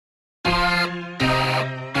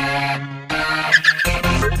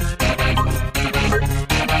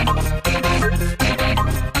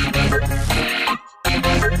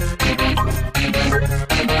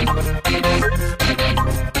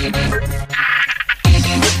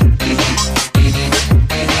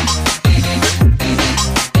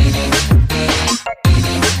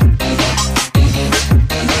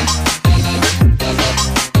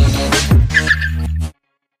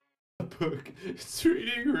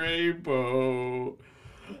Rainbow.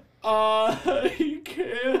 I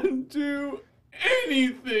can do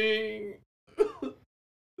anything.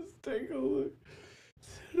 Let's take a look.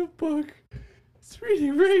 It's in a book. It's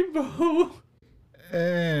reading Rainbow.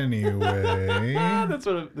 Anyway, that's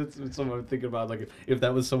what I'm thinking about. Like, if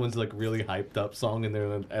that was someone's like really hyped up song and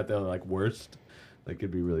they're at their like worst, like it'd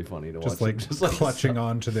be really funny to just watch. like Just like clutching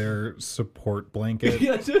onto their support blanket.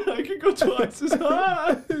 Yeah, I could go twice as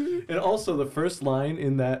high. And also, the first line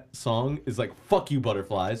in that song is like, "Fuck you,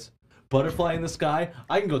 butterflies, butterfly in the sky.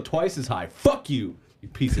 I can go twice as high. Fuck you, you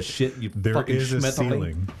piece of shit. You There fucking is a schmetterling.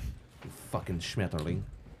 ceiling. You fucking schmetterling."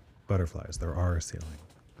 Butterflies, there are a ceiling.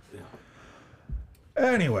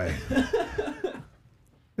 Anyway,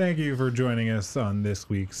 thank you for joining us on this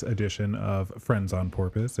week's edition of Friends on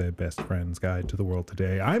Porpoise, a best friends guide to the world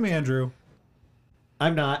today. I'm Andrew.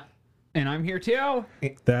 I'm not. And I'm here too.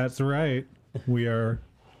 That's right. We are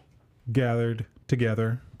gathered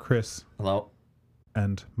together, Chris Hello.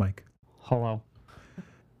 and Mike, Hello.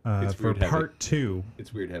 It's for weird having- part 2.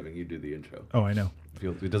 It's weird having you do the intro. Oh, I know.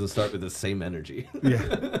 It doesn't start with the same energy.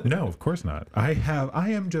 Yeah. No, of course not. I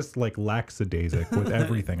am just like lackadaisic with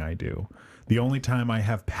everything I do. The only time I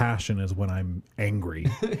have passion is when I'm angry.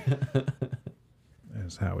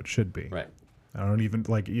 Is how it should be. Right. I don't even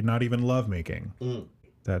like, not even love making.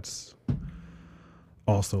 That's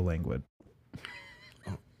also languid.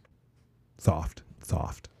 Soft.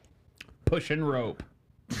 Pushing rope.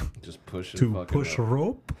 Just pushing. To fucking push rope.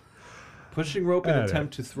 rope. Pushing rope in At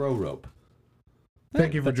attempt to throw rope.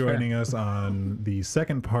 Thank you for That's fair. joining us on the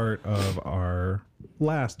second part of our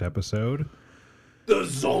last episode. The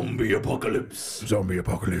zombie apocalypse. Zombie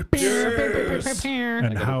apocalypse.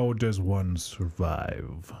 And how does one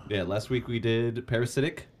survive? Yeah, last week we did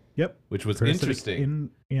parasitic, Yep. which was Parasitic interesting.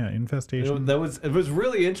 Infestation. It was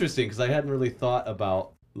really interesting because I hadn't really thought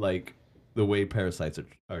about like the way parasites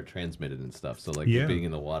are transmitted and stuff. So like Yeah. being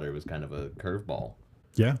in the water was kind of a curveball.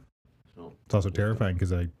 Yeah. So, It's also terrifying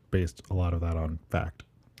because I based a lot of that on fact.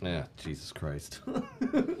 yeah, Jesus Christ.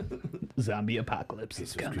 Zombie apocalypse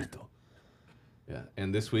is coming. Yeah,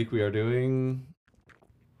 and this week we are doing.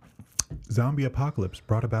 Zombie apocalypse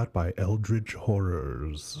brought about by eldritch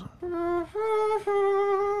horrors.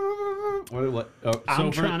 What? Oh,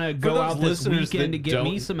 I'm trying to go out this weekend to get don't-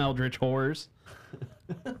 me some eldritch horrors.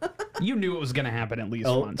 You knew it was going to happen at least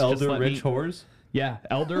once. Just Elder let Rich me- Whores. Yeah,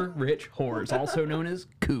 elder rich whores, also known as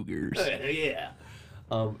cougars. Yeah.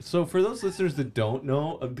 So for those listeners that don't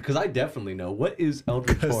know, because I definitely know, what is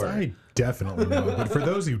Eldritch Because Horror? I definitely know, but for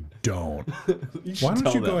those who don't, You should why don't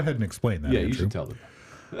tell you them. go ahead and explain that, Yeah, Andrew? you should tell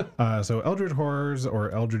them. So eldritch horrors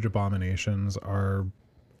or eldritch abominations are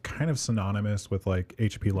kind of synonymous with like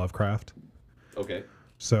H.P. Lovecraft. Okay.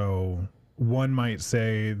 So one might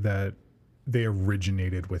say that they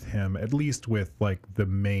originated with him, at least with like the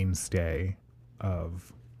mainstay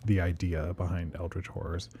of the idea behind eldritch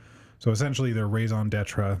horrors. So essentially their raison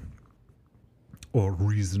d'etre or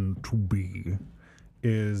reason to be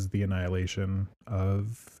is the annihilation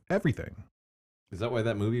of everything. Is that why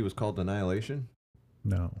that movie was called Annihilation?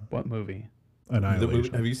 No. What movie? Annihilation. The movie,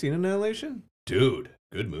 have you seen Annihilation? Dude,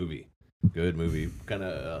 good movie. Good movie. Kind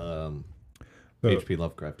of H.P.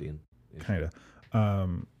 Lovecraftian. Kind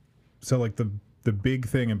of. So like the big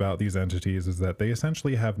thing about these entities is that they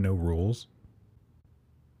essentially have no rules.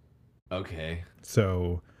 Okay.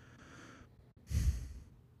 So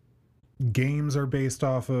games are based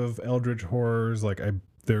off of eldritch horrors. Like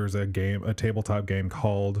there's a tabletop game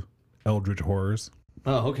called Eldritch Horrors.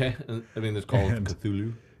 Oh, okay. I mean, it's called And-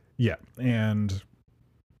 Cthulhu. Yeah, and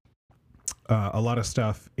a lot of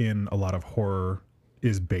stuff in a lot of horror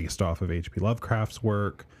is based off of H.P. Lovecraft's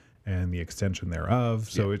work and the extension thereof.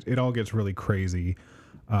 So it all gets really crazy.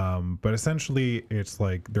 But essentially, it's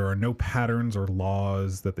like there are no patterns or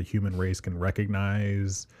laws that the human race can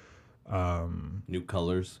recognize. New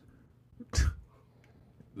colors.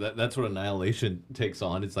 That's what Annihilation takes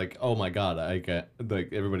on. It's like, oh my god, I get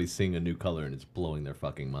like everybody's seeing a new color and it's blowing their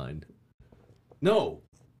fucking mind. No,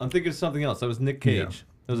 I'm thinking of something else. That was Nick Cage.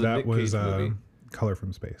 Yeah. That was a That Nick was Cage movie. Color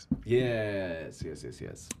from Space. Yes.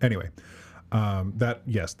 Anyway,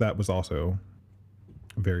 that was also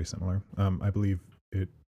very similar. I believe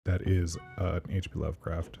that is an H.P.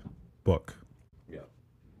 Lovecraft book. Yeah.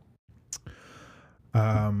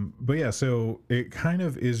 But yeah, so it kind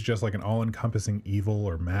of is just like an all-encompassing evil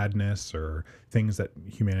or madness or things that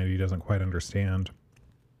humanity doesn't quite understand.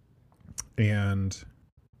 And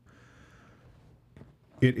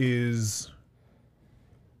it is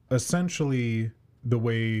essentially the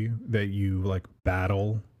way that you like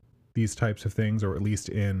battle these types of things, or at least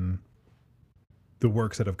in the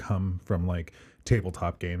works that have come from like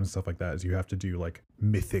tabletop games and stuff like that is you have to do like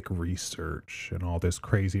mythic research and all this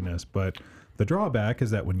craziness. But the drawback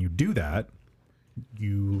is that when you do that,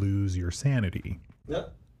 you lose your sanity. Yeah.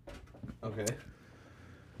 Okay.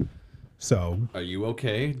 So Are you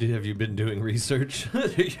okay? Have you been doing research?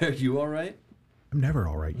 Are you all right? I'm never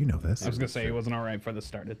all right. You know this. I was gonna say he wasn't all right before this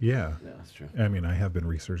started. Yeah. Yeah, that's true. I mean, I have been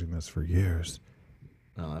researching this for years.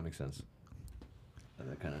 Oh, that makes sense.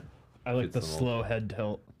 That kind of, I like It's the the slow head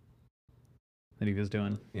tilt that he was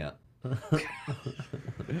doing. yeah.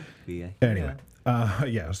 VA. Anyway,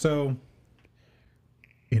 yeah. So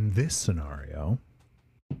in this scenario,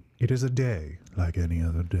 it is a day like any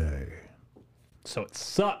other day. So it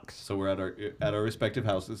sucks. So we're at our respective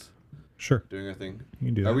houses Sure, doing our thing. you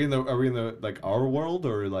can do Are that. we in the like our world,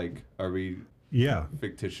 or like are we Yeah.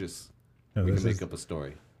 fictitious? No, We this can is make up a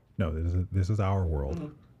story. no. This is our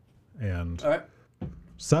world, and All right.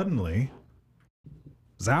 suddenly,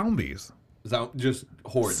 zombies. Just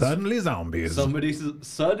hordes. Suddenly, zombies.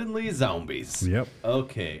 Suddenly zombies. Yep.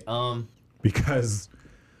 Okay. Because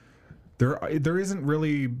there isn't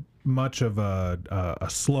really much of a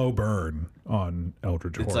slow burn on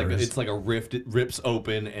Eldritch Horrors. It's like a rift. It rips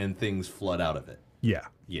open and things flood out of it. Yeah.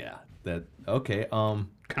 Yeah. That. Okay. Kind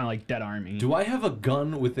of like Dead Army. Do I have a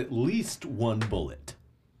gun with at least one bullet?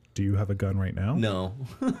 Do you have a gun right now? No.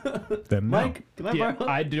 Then no. Mike, can I Yeah, borrow?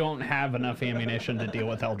 I don't have enough ammunition to deal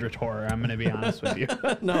with Eldritch Horror. I'm gonna be honest with you.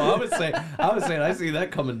 No, I was saying I see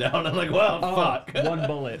that coming down. I'm like, well, fuck. One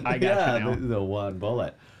bullet. I got Yeah, you now. the one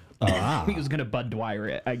bullet. He was gonna Bud Dwyer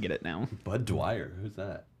it. I get it now. Bud Dwyer, who's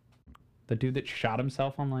that? The dude that shot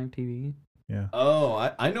himself on live TV. Yeah. Oh,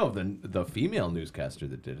 I know of the female newscaster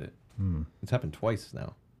that did it. It's happened twice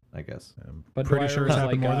now, I guess. I'm Bud pretty Dwyer sure was it's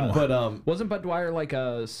happened like, more than one. But Wasn't Bud Dwyer like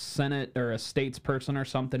a Senate or a statesperson or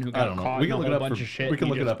something who I got don't know. caught We in can a look whole it up. bunch of shit? We can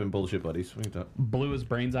He look it just up in Bullshit Buddies. We can talk. blew his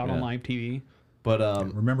brains out on Yeah. live TV, But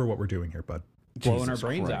Remember what we're doing here, bud. blowing our Jesus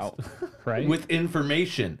brains Christ. out, right? with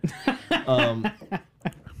information.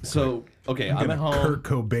 So okay, I'm at home. Kurt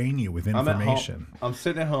Cobain you with I'm at information. home. I'm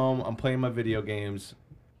sitting at home. I'm playing my video games,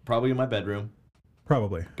 probably in my bedroom.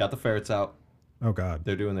 Probably. Got the ferrets out. Oh God.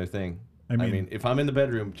 They're doing their thing. I mean- if I'm in the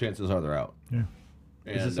bedroom, chances are they're out. Yeah.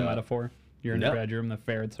 Is this a metaphor? You're in no. your bedroom, the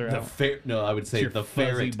ferrets are out. No, I would say your the fuzzy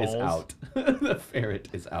ferret is balls. out. The ferret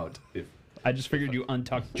is out. I just figured you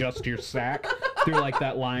untucked just your sack through like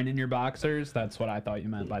that line in your boxers. That's what I thought you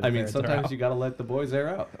meant by the I mean, ferrets are sometimes out. you gotta let the boys air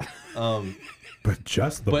out. But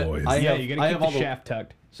just the But boys. Yeah, you gotta I keep have the all the- shaft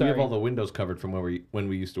tucked. We Sorry. have all the windows covered from when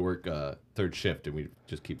we used to work third shift, and we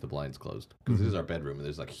just keep the blinds closed because this is our bedroom, and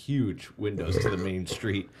there's like huge windows to the main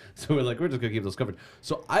street. So we're just gonna keep those covered.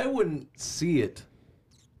 So I wouldn't see it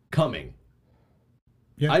coming.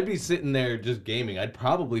 Yeah. I'd be sitting there just gaming. I'd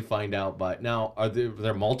probably find out by now. Are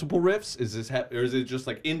there multiple rifts? Is this or is it just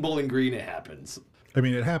like in Bowling Green? It happens I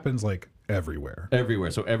mean, it happens like everywhere everywhere.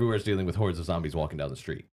 So everywhere's dealing with hordes of zombies walking down the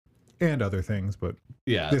street. and other things, but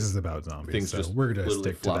Yeah, this is about zombies, things so just we're gonna literally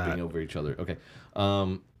stick to flopping that. over each other. Okay.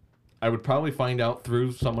 I would probably find out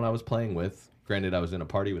through someone I was playing with. Granted, I was in a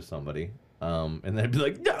party with somebody. And then I'd be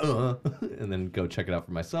like, "Duh," and then go check it out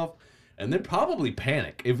for myself. And then probably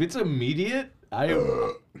panic. If it's immediate,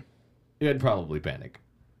 I'd probably panic.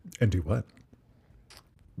 And do what?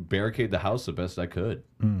 Barricade the house the best I could.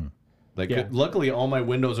 Like, Yeah. luckily, all my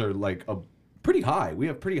windows are like pretty high. We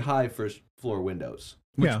have pretty high first floor windows.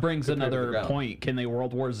 Which Yeah. brings Compared to the another ground. point. Can they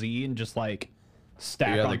World War Z and just like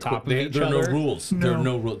stack Yeah, on top of each there are other? no rules. There are No.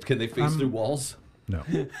 no rules. Can they face through walls? No.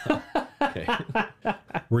 Okay.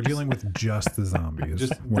 We're dealing with just the zombies.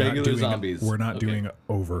 Just We're not regular doing- zombies. We're not Okay. doing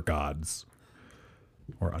over gods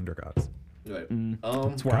or under gods. Right.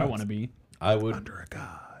 That's where I Gods. want to be. I would. Under a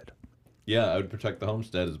god. Yeah, I would protect the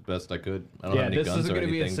homestead as best I could. I don't Yeah, have any this guns isn't or going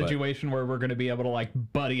to be a anything, but situation where we're going to be able to like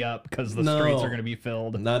buddy up because the No. streets are going to be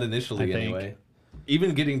filled. not initially I think. anyway.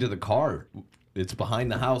 Even getting to the car, it's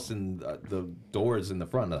behind the house and the doors in the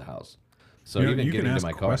front of the house. So You know, even you getting can to ask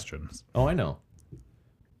my car. questions. Oh, I know.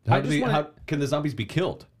 I How, just wanna- how can the zombies be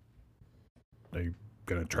killed? Are you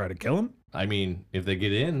gonna try to kill him? I mean, if they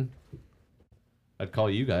get in, I'd call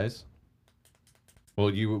you guys. Well,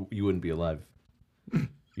 you wouldn't be alive.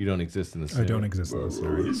 You don't exist in this. I don't exist in this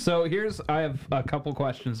scenario. So I have a couple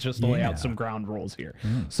questions just to lay Yeah. out some ground rules here.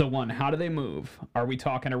 So one, how do they move? Are we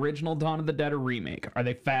talking original Dawn of the Dead or remake? Are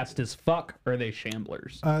they fast as fuck or are they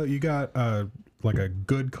shamblers? You got like a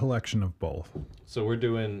good collection of both. So we're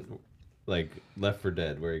doing like Left 4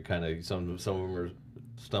 Dead, where you kind of some of them are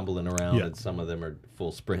stumbling around Yeah. and some of them are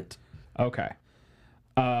full sprint. Okay.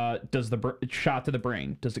 Does the shot to the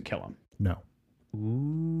brain, does it kill him? No.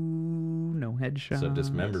 Ooh, no headshot. So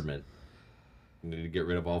dismemberment. You need to get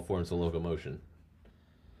rid of all forms of locomotion.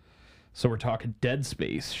 So we're talking Dead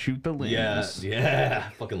Space, shoot the limbs. Yeah.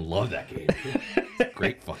 Fucking love that game. It's a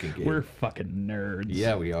great fucking game. We're fucking nerds.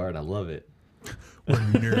 Yeah, we are, and I love it. We're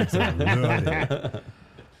nerds. I love it.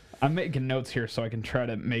 I'm making notes here so I can try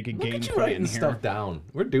to make a Look game at you plan writing here. stuff down.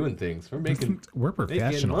 We're doing things. We're making We're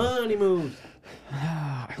money moves.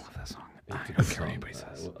 I love that song. I don't care what anybody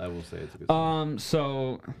says. I will say it's a good song.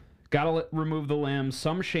 So gotta remove the limbs.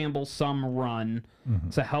 Some shamble, some run.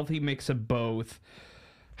 It's a healthy mix of both.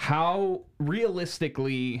 How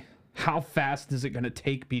realistically, how fast is it going to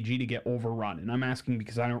take BG to get overrun? And I'm asking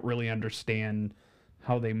because I don't really understand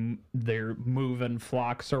how they're moving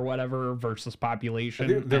flocks or whatever versus population.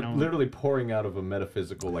 I think they're I don't- literally pouring out of a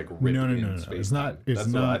metaphysical like rip No. in It's space. not. It's That's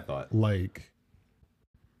not what I thought. like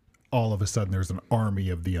all of a sudden there's an army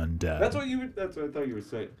of the undead. That's what I thought you were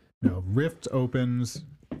saying. No, Rift opens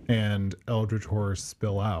and Eldritch Horrors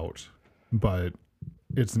spill out, but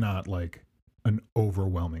it's not like an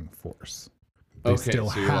overwhelming force. They Okay, still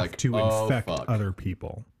so you're have like, to "Oh, infect fuck." other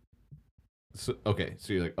people. So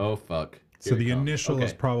you're like, oh fuck. So Here the it comes. initial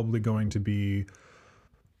is Okay. probably going to be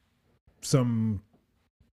some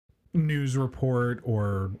news report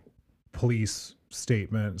or police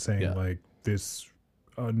statement saying Yeah. like this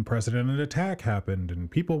unprecedented attack happened and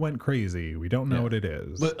people went crazy. We don't know Yeah. what it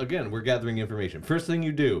is. But again, we're gathering information. First thing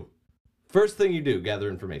you do, gather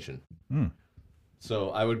information. So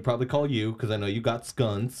I would probably call you because I know you got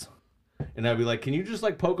scuns. And I'd be like, can you just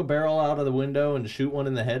like poke a barrel out of the window and shoot one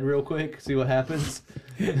in the head real quick? See what happens?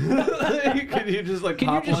 Can you just like Can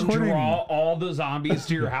you pop just one? draw all the zombies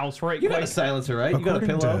to your house right You got quick? a silencer, right? You got a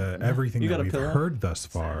According pillow? to everything You that got a we've pillow? heard thus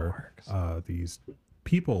far, these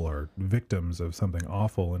people are victims of something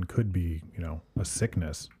awful and could be, a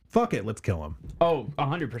sickness. Fuck it, let's kill them. Oh,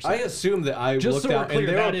 100%. I assumed that I Just looked so we're out clear, and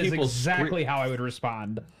there that were is people exactly how I would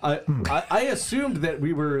respond. I assumed that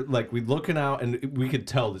we were like we looking out and we could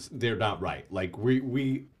tell this they're not right. Like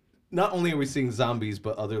we not only are we seeing zombies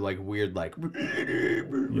but other like weird like Yeah,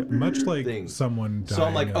 much like things. someone dying So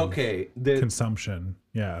I'm like, of okay, consumption.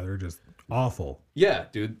 Yeah, they're just awful. yeah,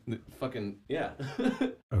 dude, fucking yeah.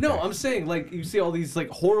 No, I'm saying like you see all these like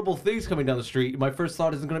horrible things coming down the street. My first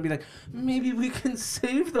thought isn't going to be like maybe we can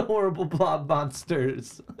save the horrible blob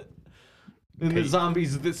monsters. And the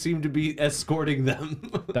zombies that seem to be escorting them.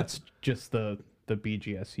 That's just the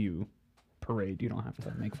BGSU parade. You don't have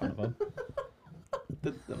to make fun of them.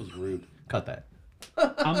 That was rude. Cut that.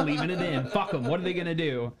 I'm leaving it in. Fuck them. What are they going to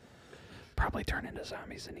do? Probably turn into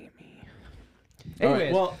zombies and eat me. All Anyways,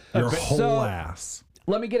 right, well, Your whole so- ass.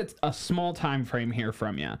 let me get a small time frame here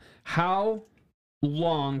from you. How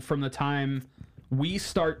long from the time we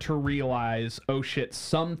start to realize, oh shit,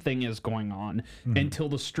 something is going on, until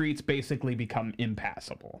the streets basically become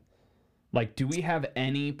impassable? Like, do we have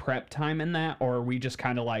any prep time in that, or are we just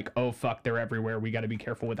kind of like, oh fuck, they're everywhere. We got to be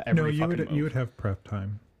careful with every No, you fucking would move. you would have prep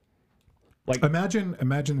time. Like, Imagine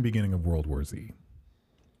the beginning of World War Z.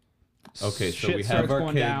 Okay, so shit we starts have our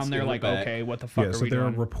going kids down. They're in the like, back. okay, what the fuck Yeah, are so we there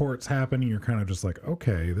doing? are reports happening. You're kind of just like,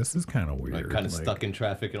 okay, this is kind of weird. Like kind of like, stuck in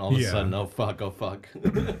traffic, and all of a Yeah. sudden, oh fuck.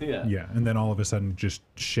 Yeah. Yeah, and then all of a sudden, just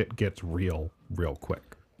shit gets real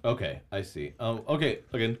quick. Okay, I see. Okay,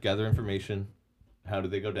 again, gather information. How do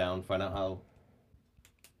they go down? Find out how.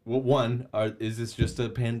 Well, one, is this just a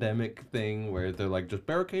pandemic thing where they're like just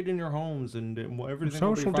barricade in your homes and everything will be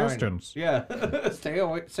Social fine? distance. Yeah, stay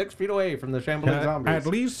away, 6 feet away from the shambling zombies. At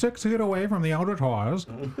least 6 feet away from the outer towers.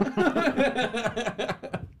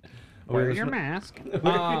 Wear your mask.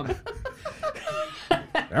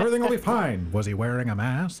 Everything will be fine. Was he wearing a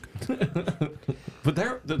mask? But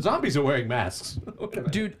the zombies are wearing masks.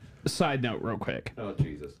 Dude, side note real quick. Oh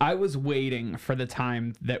Jesus. I was waiting for the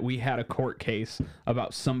time that we had a court case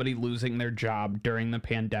about somebody losing their job during the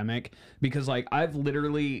pandemic, because like I've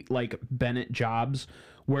literally like been at jobs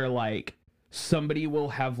where like somebody will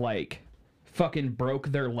have like fucking broke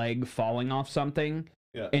their leg falling off something.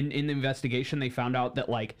 Yeah. And in the investigation they found out that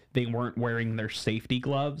like they weren't wearing their safety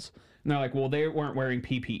gloves. And they're like, well, they weren't wearing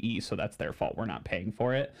PPE, so that's their fault. We're not paying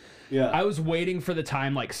for it. Yeah. I was waiting for the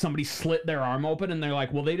time like somebody slit their arm open and they're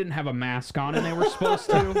like, well, they didn't have a mask on and they were supposed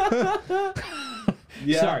to.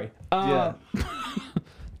 Yeah. Sorry. Yeah.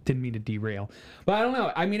 Didn't mean to derail. But I don't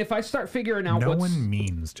know. I mean, if I start figuring out No what's... one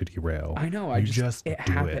means to derail. I know. You It do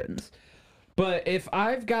happens. But if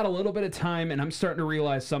I've got a little bit of time and I'm starting to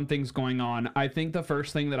realize something's going on, I think the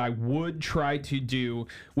first thing that I would try to do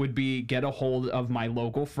would be get a hold of my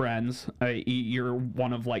local friends. You're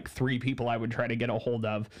one of like 3 people I would try to get a hold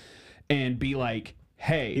of and be like,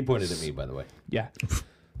 hey. He pointed at me, by the way. Yeah.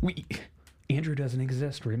 Andrew doesn't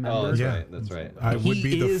exist, remember? Oh, that's Yeah. right. That's right. I would He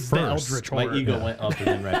be the is the first. Eldritch My Horror. ego went up and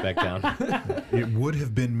then right back down. It would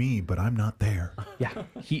have been me, but I'm not there. Yeah,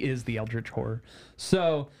 he is the Eldritch Horror.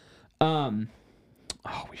 So,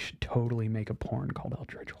 we should totally make a porn called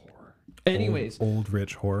Eldritch Horror. Anyways, Old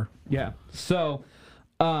rich whore. yeah. So,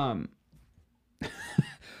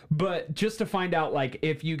 but just to find out, like,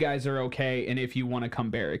 if you guys are okay and if you want to come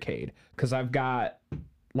barricade, because I've got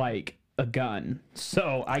like a gun,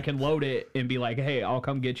 so I can load it and be like, hey, I'll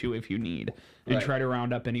come get you if you need, and Right. try to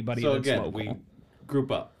round up anybody So that's again, local. we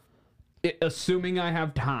group up. Assuming I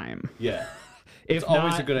have time. Yeah. If It's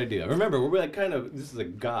always not, a good idea. Remember, we're like this is a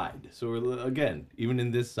guide. So we're again, even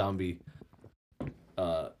in this zombie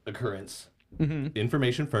occurrence,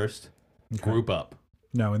 information first, group up,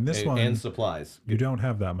 Now, in this one, and supplies. you don't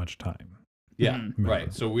have that much time. Yeah,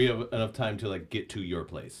 right. So we have enough time to like get to your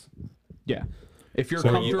place. Yeah. If you're So-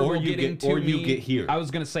 comfortable or you getting get- to or you me, get here. I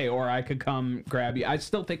was gonna say, or I could come grab you. I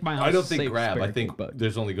still think my house. I don't is think safe grab. I barricade, think but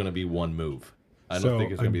there's only going to be one move. I don't So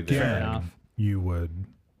think it's going to be there. Fair again, enough. you would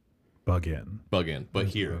bug in. Bug in, but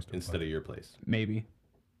As here opposed to instead of your place. maybe.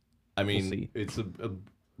 I mean, see. it's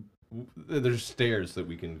there's stairs that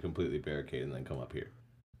we can completely barricade and then come up here.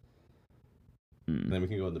 And then we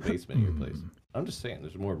can go in the basement of your place. I'm just saying,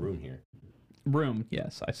 there's more room here. Room,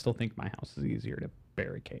 yes. I still think my house is easier to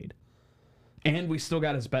barricade. And we still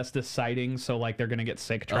got asbestos siding, so like they're gonna get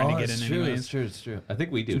sick trying to get in anyways. It's true. I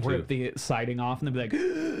think we do Rip too. the siding off and they'll be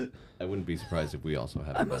like, I wouldn't be surprised if we also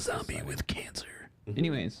have. I'm a zombie with cancer.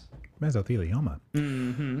 Anyways. Mesothelioma.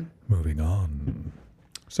 Mm-hmm. Moving on.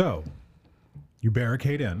 So, you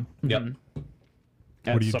barricade in Yep.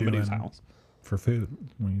 At What are you somebody's doing? house. for food.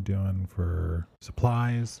 What are you doing for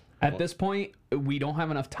supplies? At this point, we don't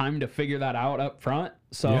have enough time to figure that out up front.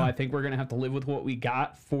 So Yeah. I think we're going to have to live with what we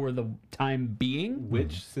got for the time being.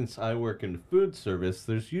 Which, since I work in food service,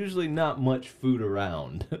 there's usually not much food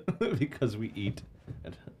around because we eat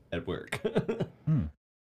at work.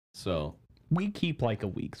 So, We keep like a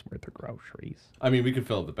week's worth of groceries. I mean, we could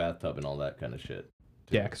fill up the bathtub and all that kind of shit.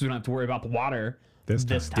 Yeah, because we don't have to worry about the water This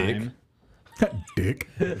this time. time. Dick.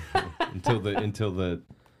 until the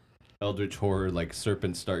eldritch horror like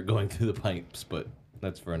serpents start going through the pipes, but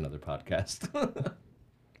that's for another podcast.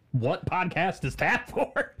 What podcast is that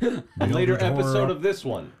for? The Later Eldritch episode Horror of this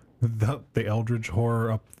one. the Eldritch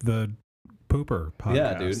Horror up the pooper podcast.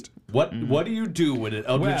 Yeah, dude. What do you do when an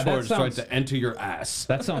eldritch Well, that horror starts sounds- to enter your ass?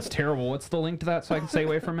 That sounds terrible. What's the link to that so I can stay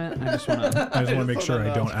away from it? I just want to. I just want to make just sure wanna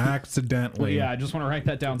I know. don't accidentally. Yeah, I just want to write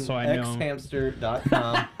that down so I know.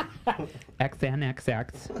 Xhamster.com.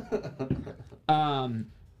 XNXX.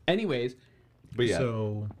 Anyways, But yeah,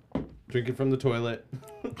 So drinking from the toilet.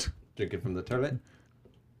 Drinking from the toilet.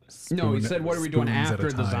 no, he spoon- said, what are we doing spoons at a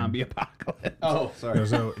after the time. zombie apocalypse? Oh, sorry.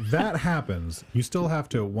 So that happens. You still have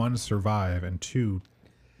to, one, survive, and two,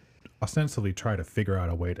 ostensibly try to figure out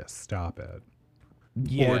a way to stop it.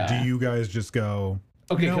 Yeah. Or do you guys just go,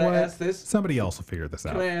 Okay, you know can what? I ask this? Somebody else will figure this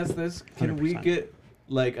out. Can I ask this? Can we 100%. get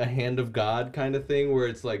like a hand of God kind of thing where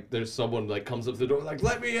it's like there's someone like comes up to the door like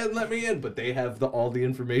let me in, but they have all the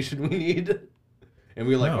information we need, and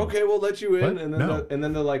we're like No. okay, we'll let you in, What? and then No. and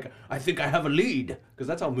then they're like I think I have a lead because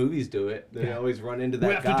that's how movies do it. They always run into We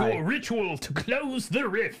that have to guy. do a ritual to close the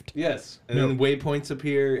rift. Yes, and then waypoints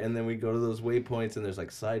appear, and then we go to those waypoints, and there's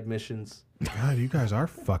like side missions. God, you guys are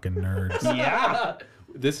fucking nerds. Yeah.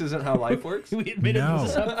 This isn't how life works. We admitted No.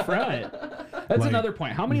 this up front. That's Like, another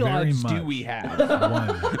point. How many very lives do much. we have?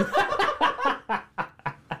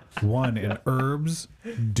 One, and herbs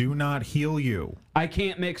do not heal you. I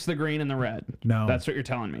can't mix the green and the red. No. That's what you're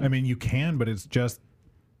telling me. I mean, you can, but it's just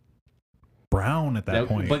brown at that Now,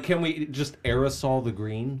 point. but can we just aerosol the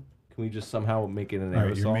green? Can we just somehow make it an All aerosol?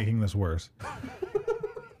 right, you're making this worse.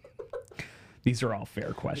 These are all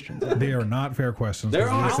fair questions. They are not fair questions. There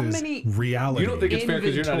 'cause are- this How is many reality. You don't think it's fair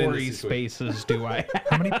 'cause you're not in inventory this situation. spaces do I have?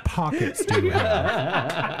 How many pockets do you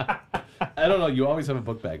have? I don't know. You always have a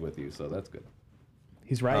book bag with you, so that's good.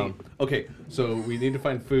 He's right. Okay, so we need to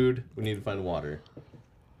find food. We need to find water.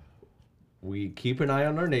 We keep an eye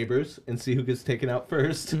on our neighbors and see who gets taken out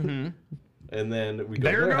 1st And then we go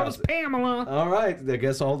there to their goes house. Pamela. All right, I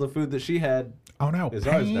guess all the food that she had Oh no, is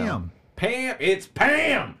ours now. Pam. Pam, it's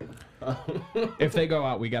Pam. If they go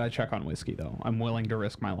out, we gotta check on whiskey though. I'm willing to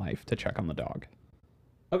risk my life to check on the dog.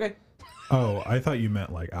 Okay. Oh, I thought you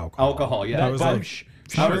meant like alcohol. Alcohol, yeah. I was I'm like,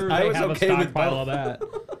 sure I they was have okay a with stockpile both.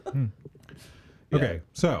 of that. okay,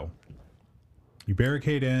 so you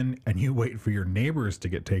barricade in and you wait for your neighbors to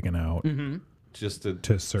get taken out Just to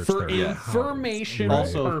to search For their house. information Right.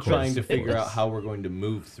 also purposes. trying to figure out how we're going to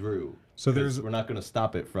move through. So 'Cause there's we're not going to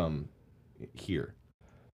stop it from here.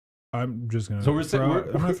 I'm just gonna. So we're-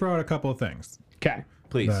 I'm gonna throw out a couple of things. Okay.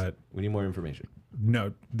 Please, That- we need more information.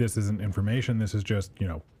 No, this isn't information. This is just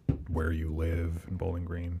where you live in Bowling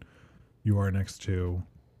Green. You are next to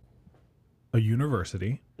a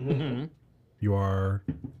university. Mm-hmm. You are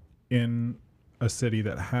in a city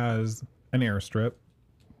that has an airstrip.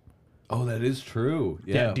 Oh, that is true.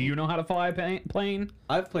 Yeah. Yeah. Do you know how to fly a plane?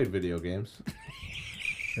 I've played video games.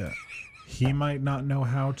 Yeah. He might not know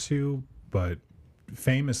how to, but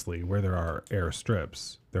famously, where there are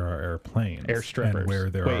airstrips, there are airplanes. Airstrippers. And where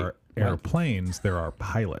there Wait, are airplanes, there are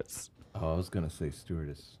pilots. Oh, I was gonna say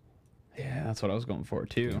stewardess. Yeah, that's what I was going for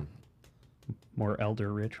too. More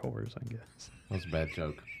elder rich whores, I guess. That was a bad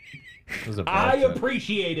joke. That was a bad I joke.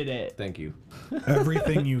 appreciated it. Thank you.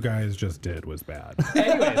 Everything you guys just did was bad,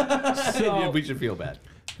 Anyways, so we should feel bad.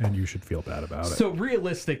 and you should feel bad about it. So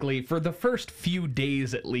realistically, for the first few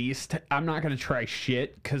days at least, I'm not gonna try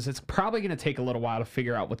shit because it's probably gonna take a little while to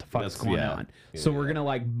figure out what the fuck's That's- going yeah. on. Yeah, So yeah. we're gonna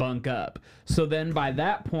like bunk up. So then by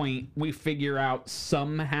that point, we figure out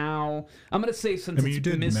somehow. I'm gonna say since I mean, you it's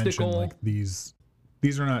did mystical. mention like these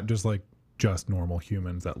are not just like just normal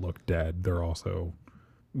humans that look dead. They're also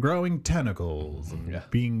growing tentacles and Yeah.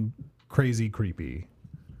 being crazy creepy.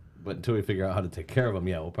 But until we figure out how to take care of them,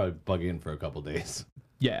 yeah, we'll probably bug in for a couple days.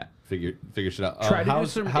 Yeah. Figure shit out. Try to do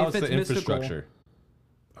how's, some- how's if the it's mystical. infrastructure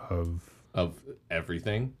Of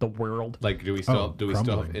everything? The world. Like, do we still Oh, do we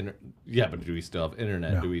still have crumbling. yeah, but do we still have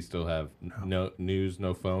internet? No. Do we still have no news,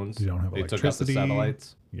 no phones? You don't have They took out the electricity.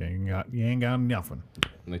 satellites, you ain't got nothing.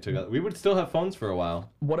 and they took out. We would still have phones for a while.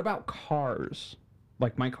 What about cars?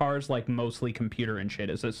 Like my car's like mostly computer and shit.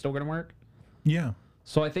 Is it still gonna work? Yeah.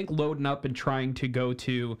 So I think loading up and trying to go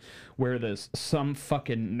to where some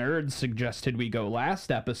fucking nerd suggested we go last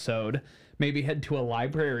episode, maybe head to a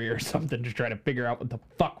library or something to try to figure out what the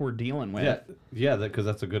fuck we're dealing with. Yeah, because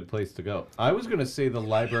that's a good place to go. I was gonna say the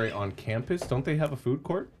library on campus. Don't they have a food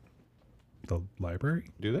court? The library?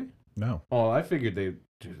 Do they? No. Oh, I figured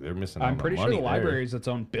they're missing. I'm on pretty the sure the money there. library is its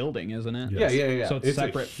own building, isn't it? Yeah. Yeah. So it's it's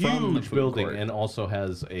separate a huge from the food building court. and also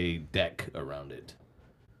has a deck around it.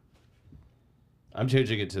 I'm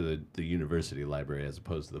changing it to the university library as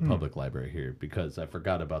opposed to the public library here because I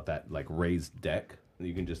forgot about that like raised deck.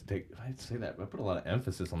 You can just take. I'd say that. I put a lot of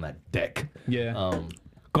emphasis on that deck. Yeah.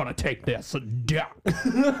 Gonna take this. Yeah.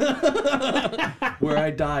 Where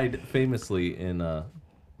I died famously in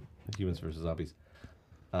Humans vs Zombies.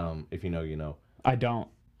 If you know, you know. I don't.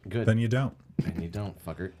 Good. Then you don't. And you don't,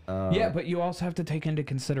 fucker. Yeah, but you also have to take into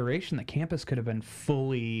consideration the campus could have been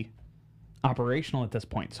fully operational at this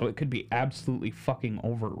point, so it could be absolutely fucking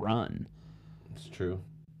overrun. It's true.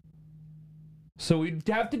 So we'd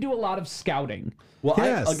have to do a lot of scouting. Well,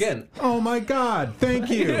 Yes. again, Oh my God. Thank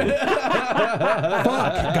you. Fuck,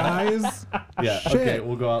 guys. yeah, Shit. okay,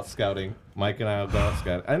 we'll go out scouting. Mike and I will go out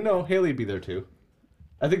scouting. I know Haley would be there too.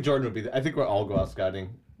 I think Jordan would be there. I think we'll all go out scouting.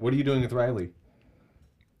 What are you doing with Riley?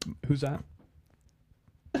 Who's that?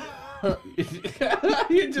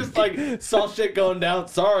 You just like saw shit going down.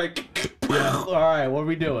 Sorry. All right, what are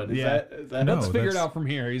we doing? Is that No. Let's figure it that's- out from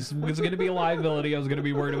here. He's going to be a liability. I was going to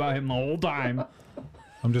be worried about him the whole time.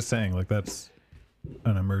 I'm just saying, like, that's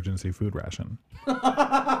an emergency food ration.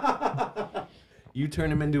 You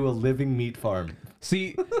turn him into a living meat farm.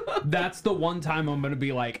 See, that's the one time I'm going to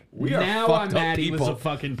be like, We are now fucked I'm up mad he was a people.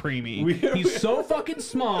 fucking preemie. We are- He's so fucking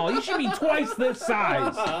small. He should be twice this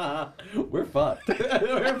size. We're fucked.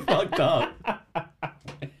 We're fucked up.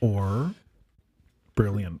 Or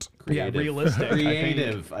brilliant. Yeah, realistic. I think.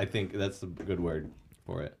 Creative. I think that's the good word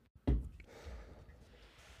for it.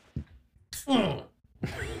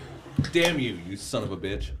 Damn you, you son of a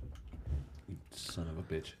bitch. You son of a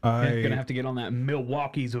bitch. I'm gonna have to get on that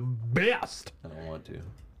Milwaukee's best. I don't want to.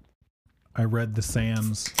 I read the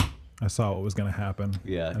sands. I saw what was going to happen.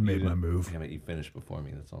 Yeah. I you made my didn't- move. Damn it, you finished before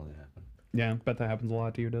me. That's all that happened. Yeah, bet that happens a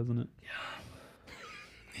lot to you, doesn't it?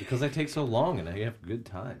 Because I take so long and I have a good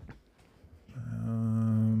time.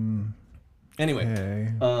 Um, Anyway,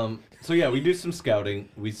 okay. so yeah, we do some scouting.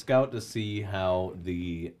 We scout to see how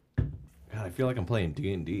the. God, I feel like I'm playing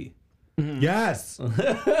D&D. Yes.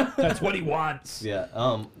 That's what he wants. Yeah.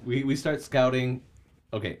 We start scouting.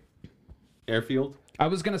 Okay. Airfield. I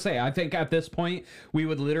was gonna say, I think at this point we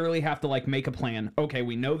would literally have to like make a plan. Okay,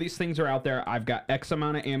 we know these things are out there. I've got X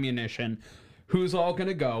amount of ammunition. Who's all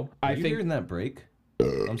gonna go? Are you hearing that break?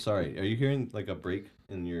 I'm sorry. Are you hearing like a break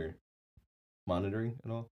in your monitoring at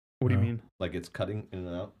all? What do you No. mean? Like it's cutting in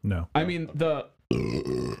and out? No. I mean the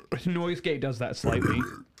noise gate does that slightly,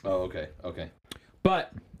 Oh, okay. Okay.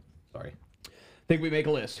 but Sorry. I think we make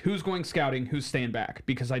a list. Who's going scouting? Who's staying back?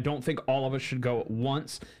 Because I don't think all of us should go at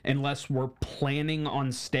once unless we're planning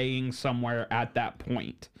on staying somewhere at that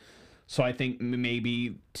point. So I think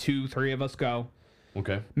maybe 2-3 of us go.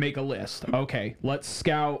 Okay. Make a list. Okay, let's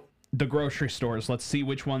scout the grocery stores. Let's see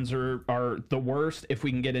which ones are the worst, if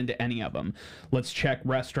we can get into any of them. Let's check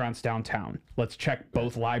restaurants downtown. Let's check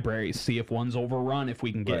both libraries, see if one's overrun, if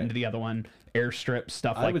we can get Right. into the other one. Airstrip,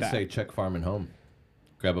 stuff like I would that. say check Farm and Home.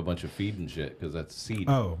 Grab a bunch of feed and shit because that's seed.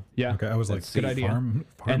 Oh, Yeah. Okay, I was like, That's good idea. Farm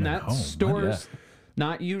and and that home. store's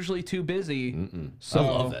not usually too busy. So I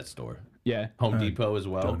love that store. Yeah, Home Depot as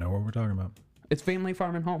Don't well. know what we're talking about. it's Family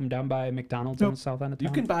Farm and Home down by McDonald's on the south end of town.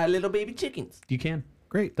 You can buy little baby chickens You can.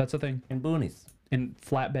 Great. That's a thing. and boonies. And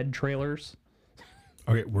flatbed trailers.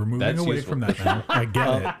 Okay, we're moving That's away useful. from that now. I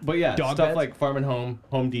get it. But yeah, Dog stuff beds? like Farm and Home,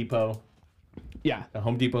 Home Depot. Yeah.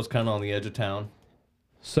 Home Depot's kind of on the edge of town.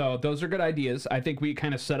 So those are good ideas. I think we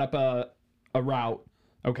kind of set up a route.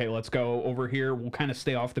 Okay, let's go over here. We'll kind of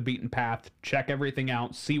stay off the beaten path, check everything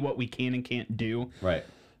out, see what we can and can't do, Right.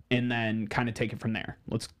 and then kind of take it from there.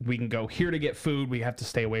 We can go here to get food. We have to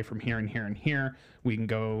stay away from here and here and here. We can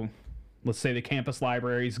go, let's say the campus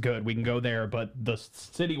library is good. We can go there, but the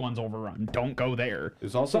city one's overrun. Don't go there.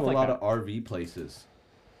 There's also Stuff a like lot that. of RV places,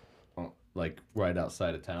 like right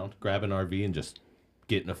outside of town. Grab an RV and just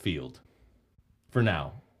get in a field. For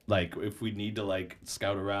now, like if we need to like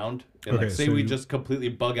scout around and Okay, like say so we you- just completely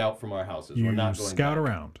bug out from our houses, we're You not going scout back.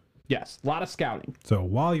 around. Yes, a lot of scouting. So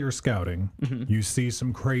while you're scouting, Mm-hmm. you see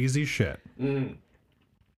some crazy shit. Mm.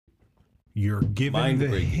 You're given the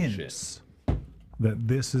Mind-breaking hints that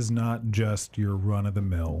this is not just your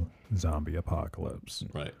run-of-the-mill zombie apocalypse.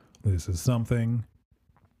 Right. This is something,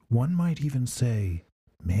 one might even say,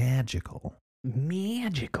 magical.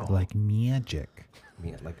 Magical. Like magic.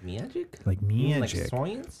 Like magic? Like magic.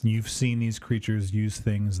 science? You've seen these creatures use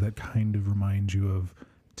things that kind of remind you of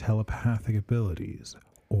telepathic abilities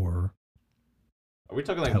or Are we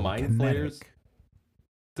talking like mind flayers?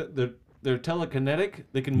 telekinetic. They're telekinetic.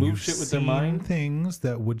 They can move You've shit with their seen mind. things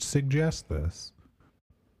that would suggest this.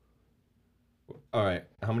 All right.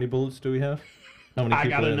 How many bullets do we have? How many I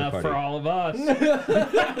people got in the enough party? for all of us.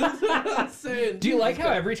 Do you like how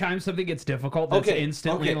every time something gets difficult, that's Okay,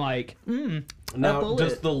 instantly okay. like, a Now, bullet.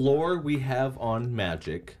 does the lore we have on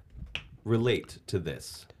magic relate to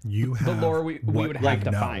this? You the have lore we what would you have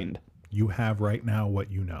to know. find. You have right now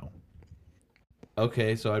what you know.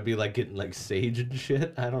 Okay, so I'd be like getting like sage and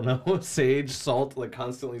shit. I don't know. Sage, salt, like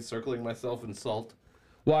constantly circling myself in salt.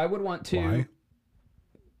 Well, I would want to. Why?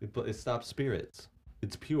 It stops spirits.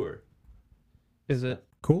 It's pure. Is it?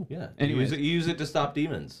 Cool. Yeah. Anyways. You use it to stop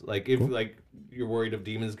demons. Like if like you're worried of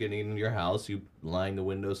demons getting in your house, you line the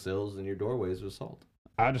windowsills and your doorways with salt.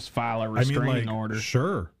 I'll just file a I mean, restraining like, order.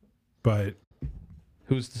 sure, but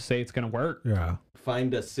Who's to say it's going to work? yeah,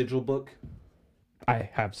 Find a sigil book. I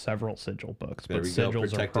have several sigil books, There but we go, sigils are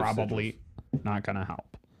protective probably not going to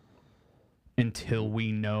help until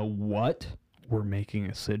we know what we're making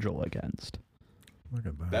a sigil against. look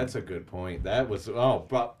at that. That's a good point. That was bro.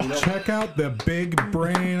 You know, Check out the big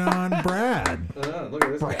brain on Brad. look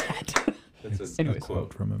at this guy. That's a Anyways.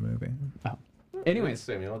 Quote from a movie. Anyways,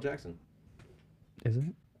 Samuel L. Jackson. is it?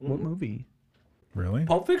 What movie? Really?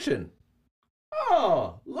 Pulp Fiction.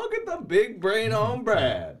 Oh, look at the big brain on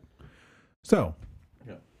Brad. So,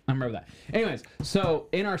 I remember that. Anyways, so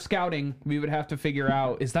in our scouting, we would have to figure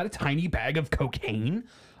out, is that a tiny bag of cocaine?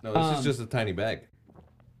 No, this is just a tiny bag.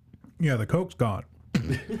 yeah, the Coke's gone.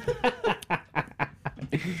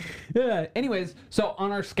 Yeah. Anyways, so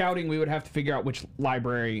on our scouting, we would have to figure out which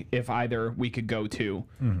library, if either, we could go to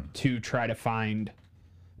try to find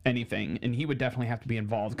anything. And he would definitely have to be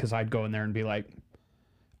involved because I'd go in there and be like,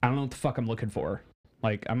 I don't know what the fuck I'm looking for.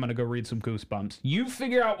 Like, I'm going to go read some Goosebumps. You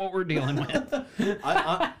figure out what we're dealing with.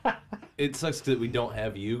 It sucks that we don't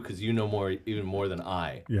have you because you know even more than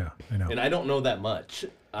I. Yeah, I know. And I don't know that much.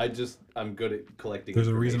 I'm good at collecting There's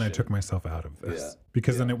a reason I information. took myself out of this. Yeah.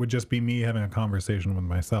 Because then it would just be me having a conversation with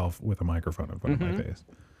myself with a microphone in front of my face.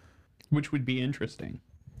 Which would be interesting.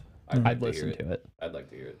 I'd like I'd listen to it. I'd like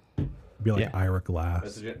to hear it. It'd be like Yeah. Ira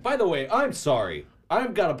Glass. By the way, I'm sorry.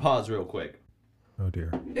 I've got to pause real quick. Oh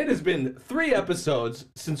dear. It has been 3 episodes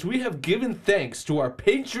since we have given thanks to our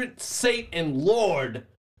patron saint and Lord,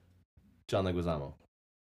 John Leguizamo.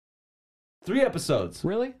 3 episodes.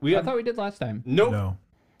 Really? We I have- thought we did last time. Nope. No.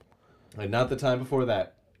 And not the time before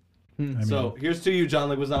that. I So here's to you, John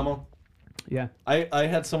Leguizamo. Yeah. I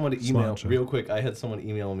had someone email Sláinte. real quick. I had someone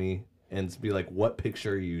email me and be like, "What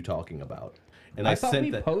picture are you talking about?" And I, I thought sent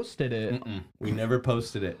we that. posted it. We never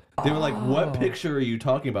posted it. They were like, "What Oh. picture are you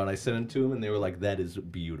talking about?" And I sent it to them, and they were like, "That is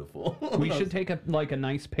beautiful." We should take a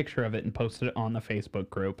nice picture of it and post it on the Facebook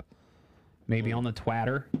group. Maybe on the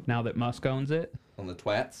Twatter, now that Musk owns it. on the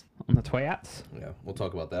twats. On the Twats. Yeah, we'll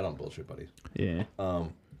talk about that on Bullshit Buddies. Yeah.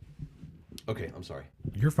 Okay, I'm sorry.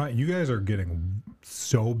 You're fine. You guys are getting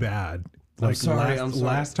so bad. Like sorry, last, I'm sorry.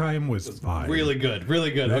 last time was fine. Really good, really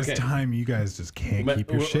good. This okay. time you guys just can't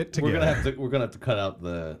keep your shit together. We're gonna have to cut out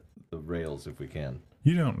the rails if we can.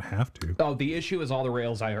 You don't have to. Oh, the issue is all the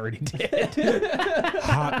rails I already did.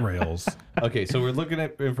 Hot rails. Okay, so we're looking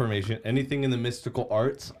at information. Anything in the mystical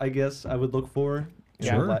arts, I guess I would look for.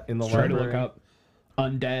 Sure. In the Try to library. look up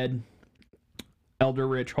undead, elder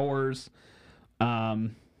rich horrors,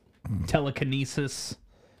 telekinesis.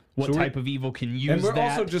 What So type of evil can use And we're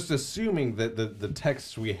that? also just assuming that the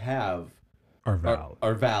texts we have Are valid.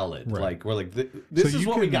 are valid. Right. Like we're like this So is you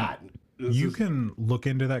what we can- got. This You is- can look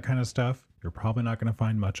into that kind of stuff. You're probably not going to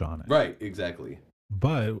find much on it. right, exactly.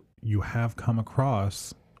 But you have come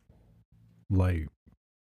across like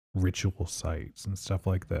ritual sites and stuff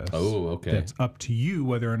like this. Oh, okay. It's up to you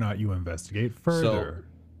whether or not you investigate further.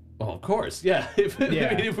 Oh, of course, yeah. If, Yeah.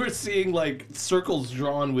 I mean, if we're seeing like circles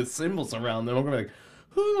drawn with symbols around them, we're gonna be like,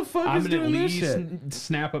 who the fuck I'm is gonna at doing this least shit?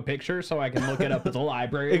 snap a picture so I can look it up at the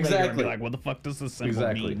library. later and Exactly. be like, what the fuck does this symbol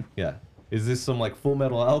Exactly. mean? Yeah. Is this some like Full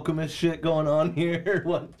Metal Alchemist shit going on here?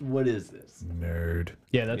 What is this? Nerd.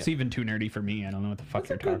 Yeah, that's even too nerdy for me. I don't know what the fuck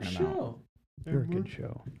That's you're a good talking about. show. You're a good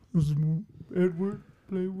show. Edward,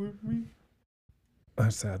 play with me.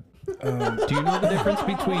 That's sad. Do you know the difference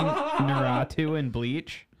between Naruto and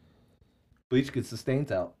Bleach? Bleach gets the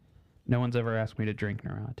stains out. No one's ever asked me to drink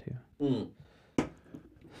Naruto.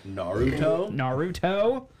 Naruto?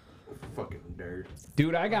 Naruto? Fucking nerd.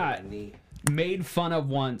 Dude, I got made fun of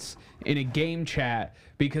once in a game chat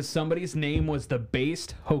because somebody's name was the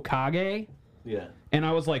based Hokage. Yeah. And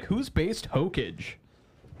I was like, who's based Hokage?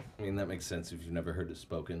 I mean, that makes sense if you've never heard it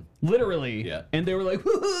spoken. Literally. Yeah. And they were like,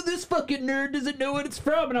 this fucking nerd doesn't know what it's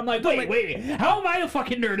from. And I'm like, wait. How am I a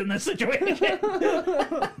fucking nerd in this situation?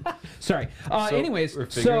 Sorry. Anyways, we're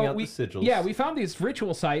figuring out we, the sigils. Yeah, we found these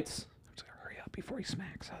ritual sites. Hurry up before he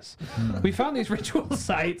smacks us. We found these ritual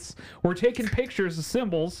sites. We're taking pictures of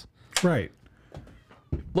symbols. Right.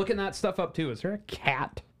 Looking that stuff up too. Is there a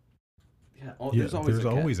cat? Yeah. Yeah, There's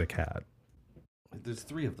always a cat. a cat. There's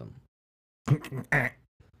 3 of them.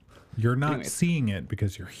 You're not Anyways. seeing it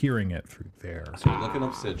because you're hearing it through there. So we're looking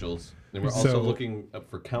up sigils. And we're also So- looking up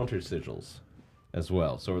for counter sigils as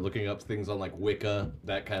well. So we're looking up things on like Wicca,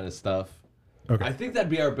 that kind of stuff. Okay. I think that'd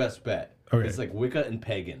be our best bet. Okay. It's like Wicca and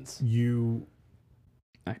pagans. You,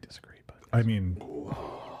 I disagree, but I mean,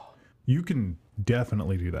 you can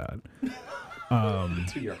definitely do that.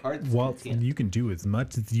 To your heart's Well, content. you can do as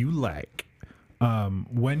much as you like.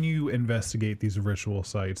 When you investigate these ritual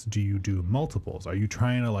sites, do you do multiples? Are you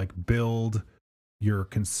trying to like build your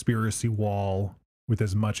conspiracy wall with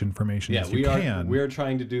as much information Yeah, as you we can? are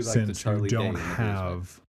trying to do like the since Charlie you Day don't in the basement.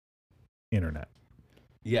 have internet.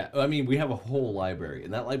 Yeah, I mean, we have a whole library,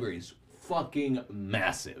 and that library is fucking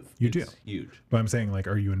massive. You It's do. huge. But I'm saying, like,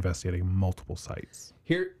 are you investigating multiple sites?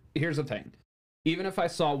 here's the thing. Even if I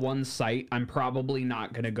saw one site, I'm probably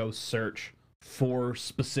not going to go search for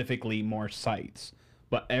specifically more sites.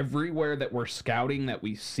 But everywhere that we're scouting that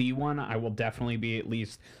we see one, I will definitely be at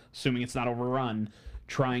least, assuming it's not overrun,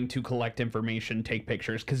 trying to collect information, take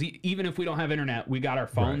pictures. Because even if we don't have internet, we got our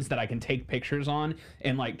phones that I can take pictures on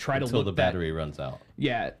and like try to Until look the battery runs out.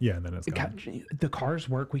 Yeah. Yeah, and then it's gone. God, the cars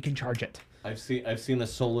work. We can charge it. I've seen a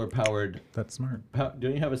solar powered. That's smart. Don't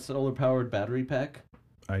you have a solar powered battery pack?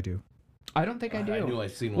 I do. I don't think I do. I knew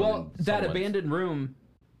I've seen one. Well, in that someone's. abandoned room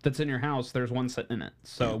that's in your house, there's one sitting in it.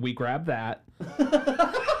 So we grab that.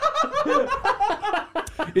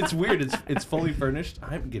 It's weird. It's fully furnished.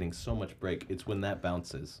 I'm getting so much break. It's when that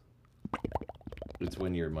bounces. It's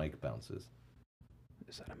when your mic bounces.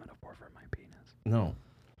 Is that a metaphor for my penis? No.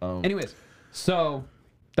 Anyways, so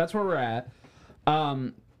that's where we're at.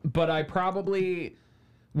 But I probably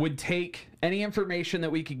would take any information that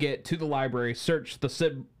we could get to the library, search the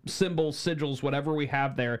symbols, sigils, whatever we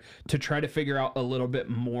have there, to try to figure out a little bit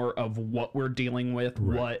more of what we're dealing with,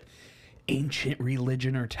 what ancient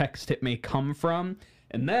religion or text it may come from.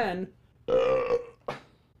 And then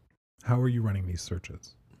How are you running these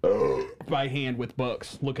searches? by hand with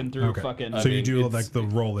books, looking through fucking... So you mean, do it's- like the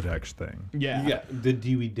Rolodex thing. yeah. Yeah, the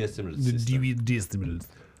Dewey Decimal The System. DVD.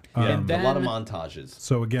 Yeah, And a lot of then- montages.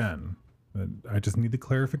 So again, I just need the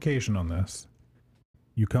clarification on this.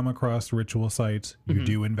 You come across ritual sites, you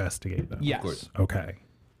do investigate them. Yes. Of course. Okay.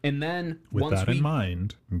 And then With once that we... in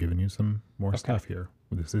mind, I'm giving you some more stuff here.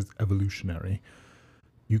 This is evolutionary.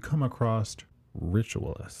 You come across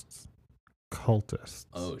ritualists, cultists,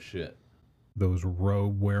 Oh shit. those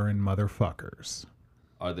robe-wearing motherfuckers.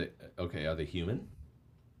 Are they okay? Are they human?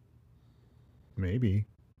 Maybe.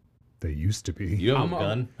 They used to be. You have a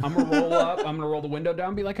gun. I'm gonna roll up. I'm gonna roll the window down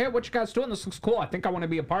and be like, hey, what you guys doing? This looks cool. I think I want to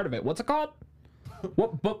be a part of it. What's it called?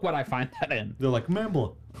 What book would I find that in? They're like,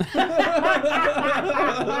 Mambla.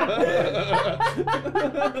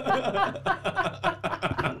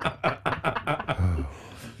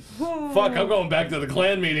 Fuck, I'm going back to the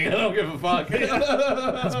clan meeting. I don't give a fuck.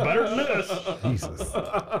 It's better than this. Jesus.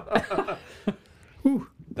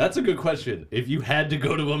 That's a good question. If you had to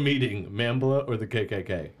go to a meeting, Mambla or the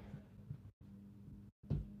KKK?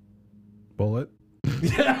 Bullet.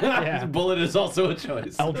 Yeah. Bullet is also a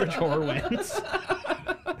choice. Eldritch Horror wins.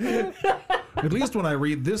 At least when I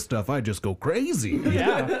read this stuff, I just go crazy.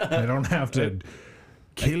 Yeah. I don't have to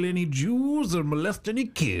kill any Jews or molest any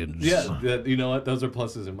kids. Yeah, you know what? Those are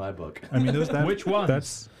pluses in my book. I mean, Which ones?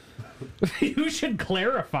 That's You should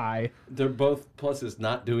clarify. They're both pluses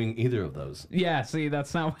not doing either of those. Yeah, see,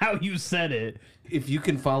 that's not how you said it. If you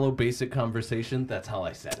can follow basic conversation, that's how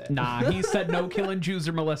I said it. Nah, he said no killing Jews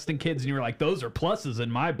or molesting kids, and you were like, those are pluses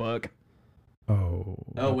in my book. oh.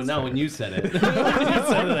 Oh, well, now when you said it. You said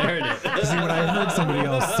it, I heard it. See, when I heard somebody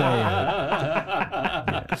else say it,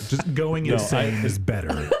 yeah, just going insane is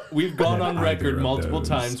better. We've gone than on either record of multiple those.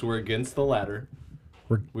 times we're against the latter.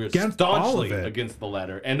 We're against all staunchly of it. against the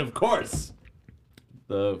latter. And of course,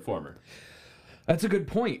 the former. That's a good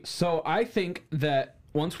point. So I think that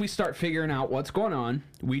once we start figuring out what's going on,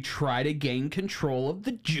 we try to gain control of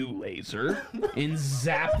the Jew laser and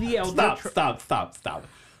zap the elder. Stop.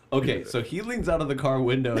 Okay, so he leans out of the car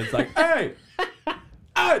window and is like, hey!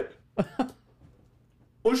 Hey!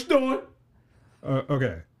 What you doing?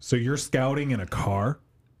 Okay, so you're scouting in a car?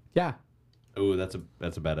 Yeah. Oh, that's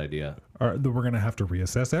a bad idea. Then we're going to have to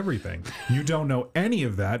reassess everything. You don't know any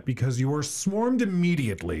of that because you were swarmed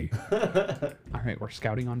immediately. All right, we're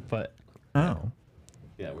scouting on foot. Oh.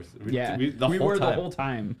 Yeah, We were the whole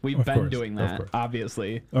time. We've Of been course, doing of that, course.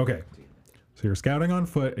 obviously. Okay. So you're scouting on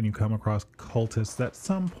foot and you come across cultists at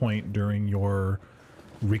some point during your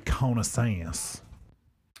reconnaissance.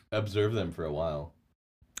 Observe them for a while.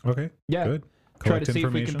 Okay. Yeah. Good. Try Collect to see if we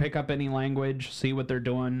information. can pick up any language, see what they're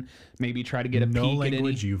doing, maybe try to get a no peek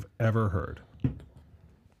language at any. you've ever heard.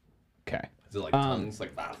 Okay. Is it like tongues?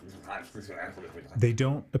 Like, They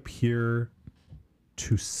don't appear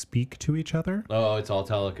to speak to each other. oh, it's all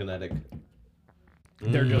telekinetic.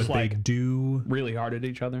 They're just But like they do really hard at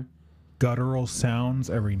each other. guttural sounds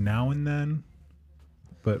every now and then,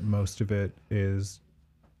 but most of it is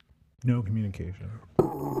no communication.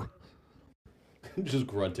 Just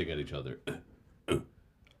grunting at each other.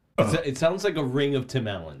 It sounds like a ring of Tim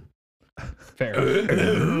Allen. Fair.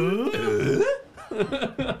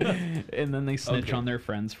 And then they snitch Okay. on their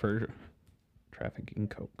friends for trafficking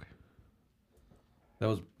coke. That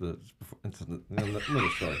was it's another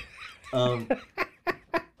story.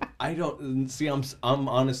 I don't see. I'm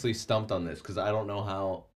honestly stumped on this because I don't know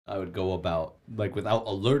how I would go about without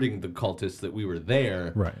alerting the cultists that we were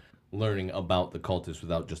there. Right. Learning about the cultists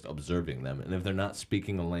without just observing them, and if they're not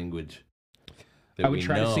speaking a language, that I would we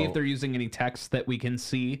try to see if know- they're using any text that we can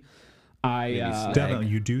see. Definitely,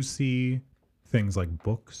 you do see things like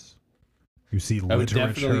books. You see I would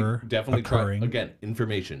literature definitely occurring. try again.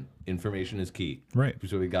 Information is key. Right.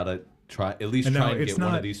 So we gotta try at least And try now and it's get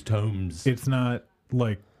one not- of these tomes. It's not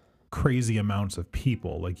like crazy amounts of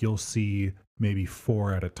people. Like you'll see maybe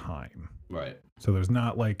 4 at a time. Right. So there's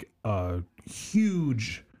not like a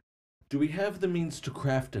huge. Do we have the means to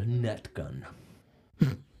craft a net gun?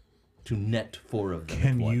 To net 4 of them. at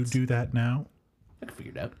Can you once? do that now? I can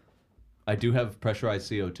figure it out. I do have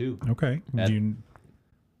pressurized CO2. Okay. At-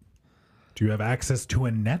 Do you have access to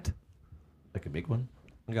a net? I could make one.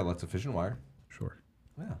 I got lots of fishing wire. Sure.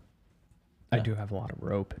 Yeah. I do have a lot of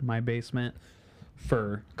rope in my basement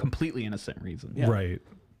for completely innocent reasons. Yeah. Right.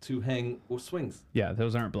 To hang swings. Yeah,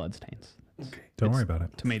 those aren't bloodstains. Okay. Don't worry about it.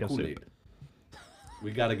 Tomato Kool-Aid. soup.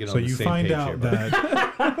 We got to get So on the you same find page out here, buddy.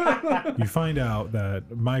 that you find out that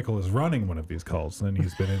Michael is running one of these cults, and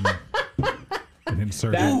he's been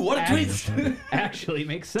inserted. That Ooh, what a act- twist! Actually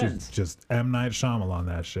makes sense. Just M. Night Shyamalan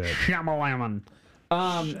that shit. Shyamalan.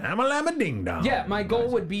 Shamalama ding dong. Yeah, my goal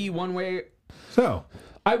would be one way. So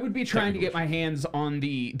I would be trying to get my hands on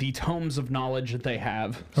the tomes of knowledge that they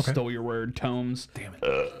have. Okay. Stole your word, tomes. Damn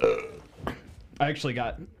it. I actually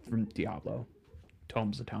got from Diablo.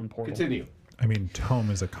 Tomes of Town Portal. Continue. I mean,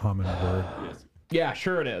 tome is a common word. Yes. Yeah,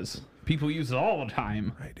 sure it is. People use it all the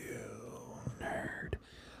time. I do.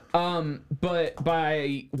 But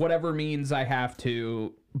by whatever means I have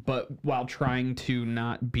to, but while trying to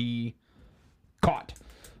not be caught.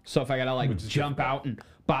 So if I gotta jump out and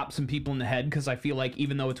bop some people in the head, because I feel like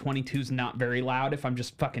even though a 22 is not very loud, if I'm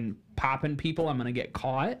just fucking popping people, I'm gonna get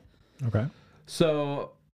caught. Okay.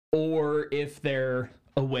 So or if they're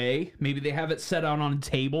away, maybe they have it set out on a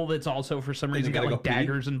table that's also for some reason got like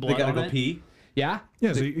daggers and blood They gotta on go it. pee. Yeah.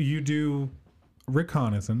 Yeah, so you do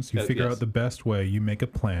reconnaissance. You figure yes. out the best way. You make a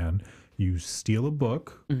plan. You steal a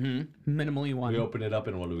book. Minimally one. We open it up,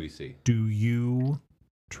 and what do we see? Do you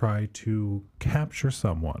try to capture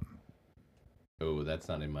someone? Oh, that's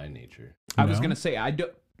not in my nature. I was No? gonna say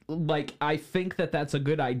I think that that's a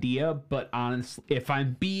good idea, but honestly, if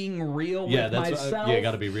I'm being real Yeah, with that's myself, yeah.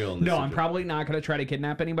 Got to be real. In this no, I'm situation. probably not going to try to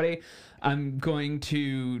kidnap anybody. I'm going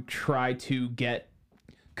to try to get,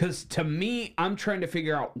 because to me, I'm trying to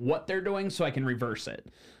figure out what they're doing so I can reverse it.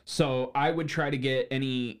 So I would try to get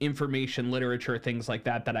any information, literature, things like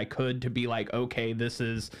that I could to be like, okay, this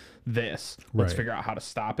is this. Let's Right. figure out how to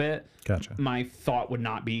stop it. Gotcha. My thought would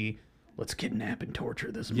not be, let's kidnap and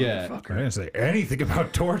torture this Yeah. motherfucker. I didn't say anything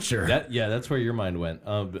about torture. That's where your mind went.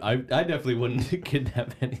 I definitely wouldn't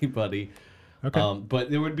kidnap anybody. Okay. But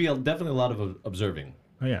there would be definitely a lot of observing.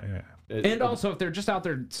 Oh, yeah, yeah. And also, if they're just out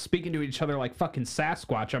there speaking to each other like fucking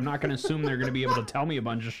Sasquatch, I'm not going to assume they're going to be able to tell me a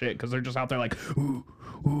bunch of shit because they're just out there like, ooh,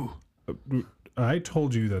 ooh. I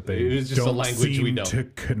told you that they It is just a don't language seem we don't. to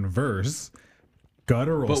converse.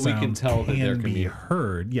 Guttural But we can sounds tell that they're be commu-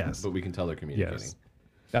 heard. Yes. But we can tell they're communicating. Yes.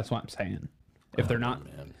 That's what I'm saying. If they're not,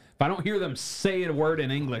 Man. if I don't hear them say a word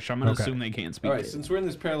in English, I'm going to Okay. assume they can't speak All right, it. since we're in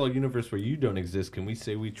this parallel universe where you don't exist, can we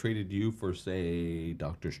say we traded you for, say,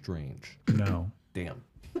 Doctor Strange? No. Damn.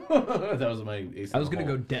 That was my ace. I was going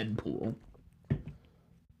to go Deadpool.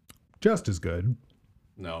 Just as good.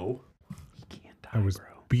 No. He can't die, I was bro.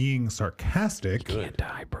 being sarcastic. Can't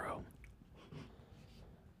die, bro.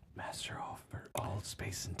 Master over all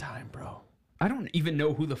space and time, bro. I don't even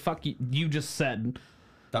know who the fuck you just said.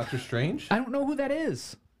 Doctor Strange? I don't know who that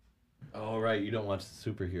is. Oh, right. You don't watch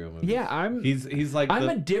the superhero movies. Yeah, I'm He's like I'm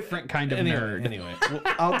the... a different kind of nerd. Anyway, well,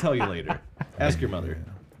 I'll tell you later. Ask your mother.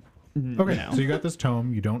 Okay, No. so you got this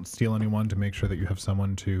tome. You don't steal anyone to make sure that you have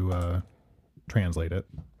someone to translate it.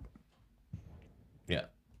 Yeah.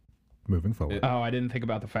 Moving forward. Oh, I didn't think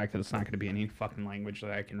about the fact that it's not going to be any fucking language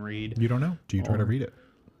that I can read. You don't know. Do you try to read it?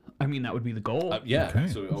 I mean, that would be the goal. Yeah. Okay.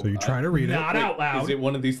 So you try to read it. Not out Is loud. it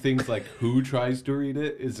one of these things like who tries to read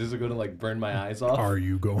it? Is this going to like burn my eyes off? Are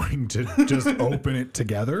you going to just open it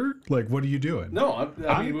together? Like, what are you doing? No,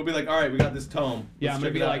 I mean we'll be like, all right, we got this tome. Yeah, Let's I'm gonna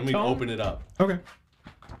check be it out," like, and we "Tome?" open it up. Okay,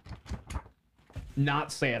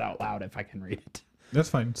 Not say it out loud if I can read it. that's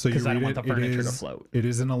fine. So you 'Cause I read don't it. want the furniture it to is, float. It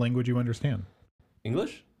is in a language you understand.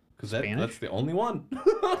 English? Because Spanish? that's the only one.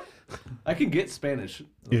 I can get Spanish,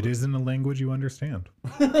 It is in a language you understand.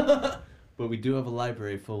 but we do have a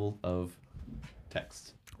library full of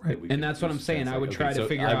text. Right. that we And can that's what I'm just saying. I would translate. try to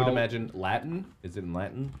figure I would out- imagine Latin. Is it in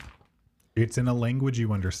Latin? It's in a language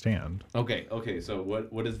you understand. Okay. So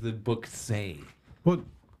what does the book say? Well,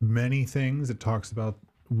 many things. It talks about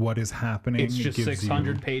what is happening. It's It just gives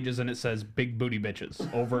 600 pages and it says big booty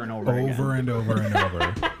bitches over and over, you again. over and over and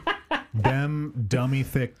over. Them dummy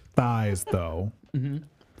thick thighs, though.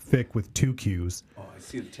 Thick with two Q's. Oh, I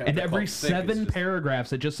see the chapter. And every called Thick. It's 7 just-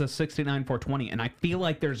 paragraphs, it just says 69420. And I feel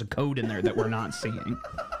like there's a code in there that we're not seeing.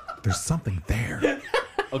 There's something there.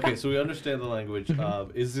 Okay, so we understand the language.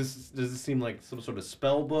 Does this seem like some sort of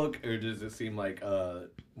spell book, or does it seem like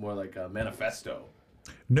more like a manifesto?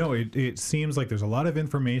 No, it seems like there's a lot of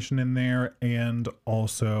information in there and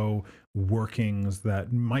also workings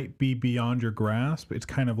that might be beyond your grasp. It's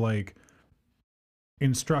kind of like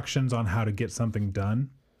instructions on how to get something done.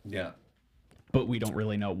 Yeah. But we don't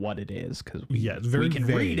really know what it is because we, Yeah, it's very we can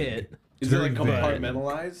read vague. it. Is it very like vague.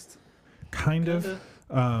 compartmentalized? Kind of.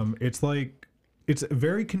 It's like it's a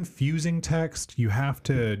very confusing text. You have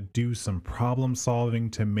to do some problem solving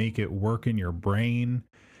to make it work in your brain.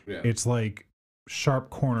 Yeah. It's like sharp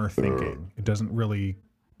corner thinking. It doesn't really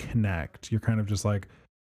connect. You're kind of just like,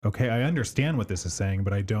 okay, I understand what this is saying,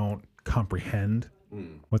 but I don't comprehend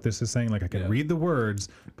what this is saying. Like I can Yeah. read the words,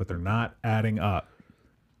 but they're not adding up.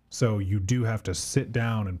 So you do have to sit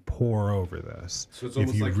down and pore over this So it's if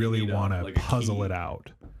almost you like you really need a- want to like a puzzle key. it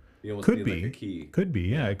out. You almost Could need be. like a key. Could be,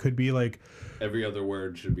 yeah. It could be like, Every other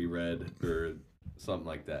word should be read or something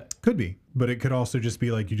like that. could be, but it could also just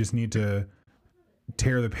be like you just need to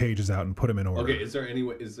tear the pages out and put them in order. Okay, is there any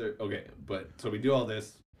way? Is there okay? But so we do all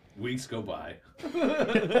this. Weeks go by.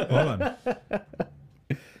 Hold on.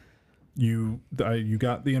 You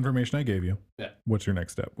got the information I gave you. Yeah. What's your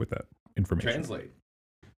next step with that information? Translate.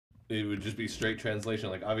 It would just be straight translation.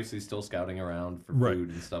 Like obviously still scouting around for Right. food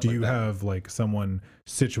and stuff. Do like you that. have like someone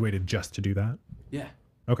situated just to do that? Yeah.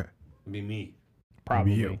 Okay. It'd be me.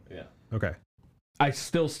 Probably. you. Yeah. Okay. I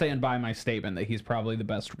still stand by my statement that he's probably the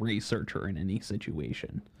best researcher in any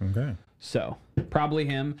situation. Okay. So, probably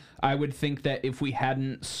him. I would think that if we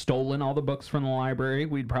hadn't stolen all the books from the library,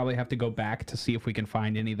 we'd probably have to go back to see if we can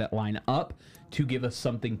find any that line up to give us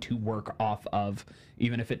something to work off of,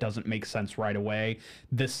 even if it doesn't make sense right away.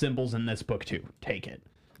 This symbol's in this book too. Take it.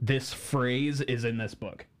 This phrase is in this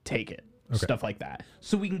book. Take it. Stuff like that.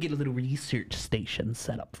 So we can get a little research station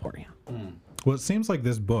set up for you. Well, it seems like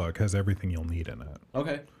this book has everything you'll need in it.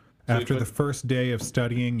 Okay. So After the first day of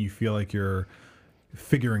studying, you feel like you're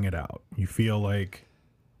figuring it out. You feel like,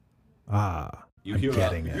 I'm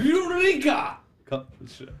getting it. Eureka!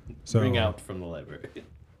 So- Ring out from the library.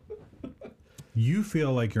 You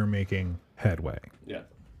feel like you're making headway. Yeah.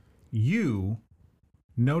 You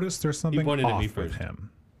notice there's something pointed at off me with first. him.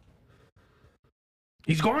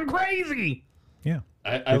 He's going crazy. Yeah.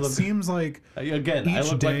 I It look, seems like again, I each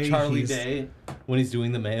look day like Charlie he's- Day when he's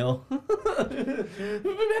doing the mail. Pepe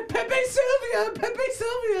Sylvia! Pepe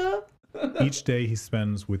Sylvia! each day he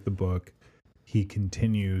spends with the book, he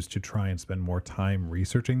continues to try and spend more time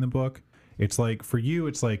researching the book. It's like, for you,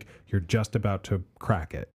 it's like you're just about to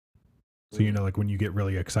crack it. So, you know, like when you get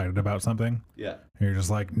really excited about something, Yeah. and you're just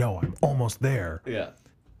like, no, I'm almost there. Yeah.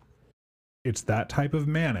 It's that type of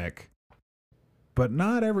manic, but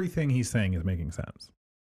not everything he's saying is making sense.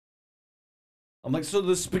 I'm like, so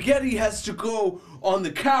the spaghetti has to go on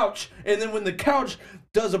the couch, and then when the couch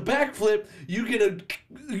does a backflip, you get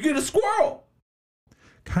a squirrel.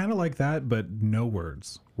 Kind of like that, but no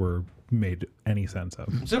words were made any sense of.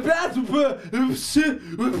 And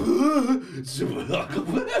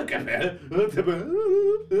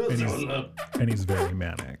And he's very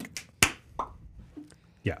manic.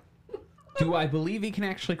 Yeah. Do I believe he can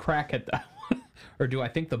actually crack it, though? Or do I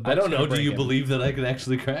think the book's I don't know. gonna Do break you him? believe that I can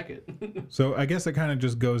actually crack it? So I guess it kind of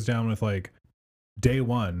just goes down with like day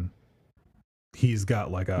one, he's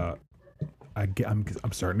got like I'm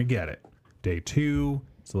starting to get it. Day two,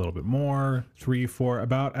 it's a little bit more. 3, 4,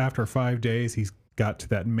 about after 5 days, he's got to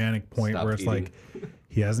that manic point Stop where it's eating. like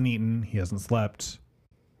he hasn't eaten, he hasn't slept.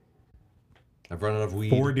 I've run out of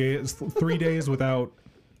weed. 4 days, 3 days without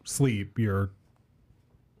sleep, you're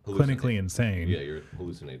clinically insane. Yeah, you're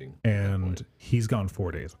hallucinating. And he's gone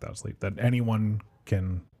 4 days without sleep. That anyone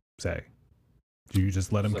can say. Do you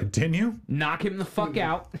just let him continue? Knock him the fuck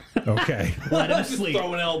out. Okay. Let him Just sleep.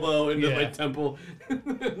 throw an elbow into Yeah. my temple.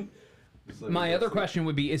 My other question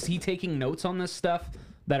would be, is he taking notes on this stuff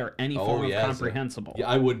that are any form of comprehensible? Yeah,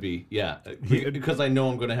 I would be. Yeah, because I know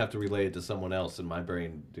I'm going to have to relay it to someone else in my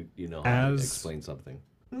brain. How to explain something.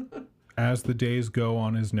 As the days go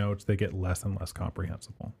on his notes, they get less and less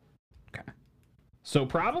comprehensible. Okay. So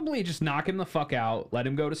probably just knock him the fuck out, let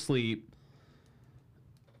him go to sleep,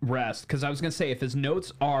 rest. Because I was going to say, if his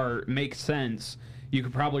notes make sense, you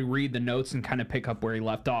could probably read the notes and kind of pick up where he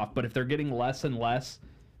left off. But if they're getting less and less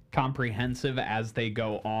comprehensive as they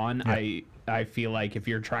go on, I feel like if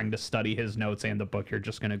you're trying to study his notes and the book, you're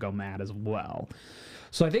just going to go mad as well.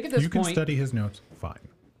 So I think at this You point... can study his notes fine.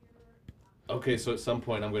 Okay, so at some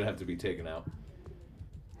point I'm going to have to be taken out.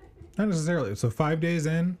 Not necessarily. So 5 days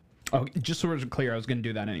in, Oh, just so we're clear, I was going to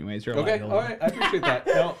do that anyways. You're Okay, allowed all to- right, I appreciate that.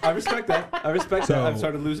 No, I respect that. I respect that. I've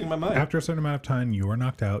started losing my mind. after a certain amount of time, you are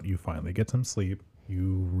knocked out. You finally get some sleep.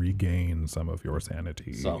 You regain some of your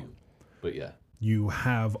sanity. Some, but yeah. You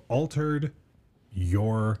have altered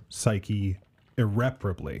your psyche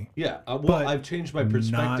irreparably. Yeah, well, But I've changed my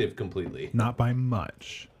perspective completely. Not by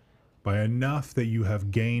much, by enough that you have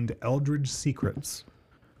gained eldritch secrets.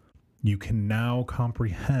 You can now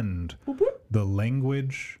comprehend the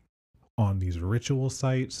language on these ritual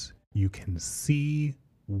sites. You can see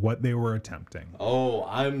what they were attempting. Oh,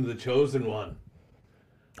 I'm the chosen one.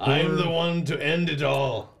 I'm the one to end it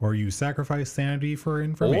all. Or you sacrifice sanity for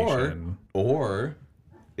information. Or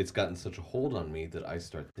it's gotten such a hold on me that I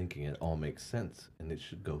start thinking it all makes sense and it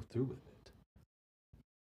should go through with it.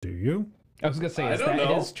 Do you? I was going to say, I is don't that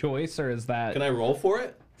know. his choice or is that... Can I roll for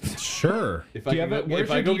it? Sure. If Do you I, have can it? go, Where's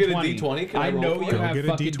if I your go get a D20? D20, can I I roll know for you it? have get a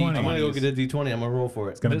fucking D20. I'm going to go get D20s. a D20. I'm going to roll for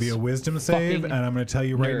it. It's going to be This a wisdom save, fucking and I'm going to tell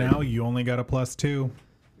you right nerd. now, you only got a +2.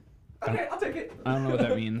 Okay, I'll take it. I don't know what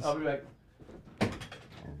that means. I'll be back.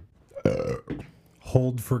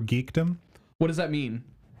 Hold for geekdom. What does that mean?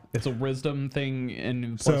 It's a wisdom thing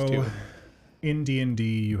and So, +2. in D&D,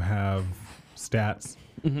 you have stats,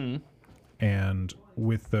 and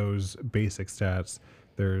with those basic stats,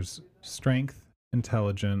 there's strength,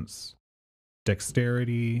 intelligence,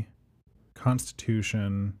 dexterity,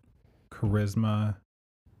 constitution, charisma.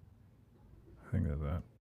 I think that's that.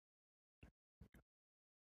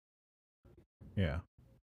 Yeah.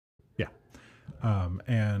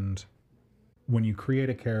 And when you create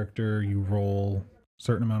a character, you roll a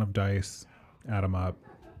certain amount of dice, add them up,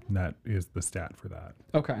 and that is the stat for that.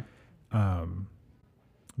 Okay.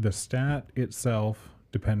 The stat itself,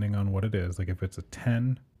 depending on what it is, like if it's a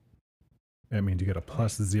 10, it means you get a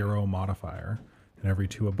 +0 modifier, and every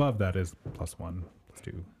 2 above that is +1,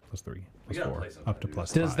 +2, +3, +4, up to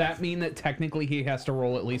 +5. Does that mean that technically he has to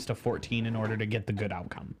roll at least a 14 in order to get the good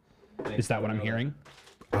outcome? Is that what I'm hearing?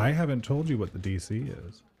 I haven't told you what the DC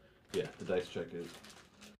is. Yeah, the dice check is.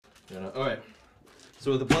 All right.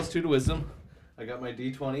 So with a +2 to wisdom, I got my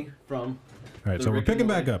D20 from. All right, the so we're Rick and picking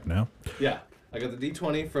back Morty- up now. Yeah, I got the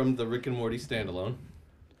D20 from the Rick and Morty standalone.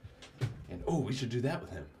 And we should do that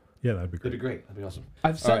with him. Yeah, that'd be That'd be great. great. That'd be awesome.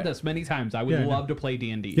 I've said right. this many times. I would Yeah, I know. love to play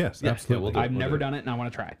D&D. Yes, Yeah, absolutely. we'll do it. I've never done it, and I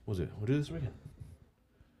want to try. We'll do this weekend.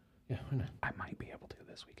 Yeah, why not? I might be able to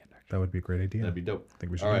this weekend, actually. That would be a great idea. That'd be dope. I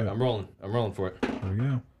think we should All right, do it. I'm rolling. I'm rolling for it. There we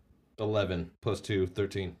go. 11 +2,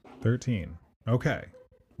 13. 13. Okay.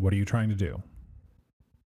 What are you trying to do?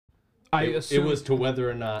 I It assume was to whether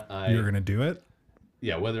or not You're going to do it?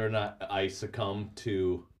 whether or not I succumb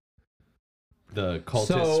to the cultist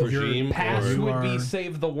so regime. pass You would be are-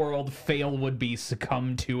 save the world, fail would be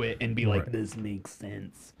succumb to it and be like, Right. this makes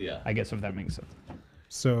sense. Yeah. I guess if that makes sense.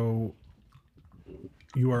 So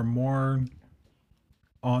you are more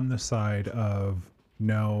on the side of,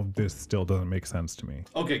 no, this still doesn't make sense to me.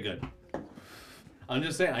 Okay, good. I'm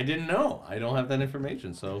just saying, I didn't know. I don't have that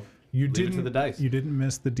information, so You leave didn't it to the dice. You didn't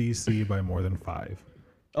miss the DC by more than 5.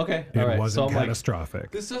 Okay, It all right. wasn't So I'm like, catastrophic.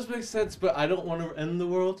 this does make sense, but I don't want to end the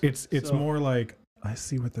world. It's so- more like, I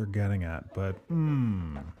see what they're getting at, but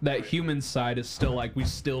That human side is still like, we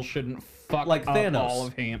still shouldn't fuck Like up Thanos. all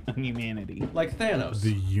of humanity. like Thanos.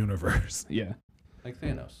 the universe. Yeah. Like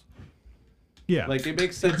Thanos. Yeah. Like it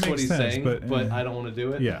makes sense makes what he's sense, saying, but, but I don't want to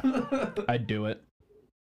do it. yeah. I'd do it.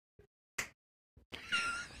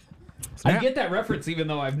 I Snap. get that reference even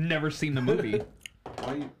though I've never seen the movie.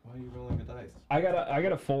 Why are you rolling a dice? I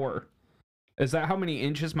got a 4. Is that how many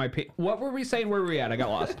inches my what were we saying? Where were we at? I got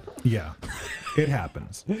lost. Yeah. It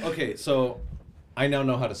happens. Okay, so I now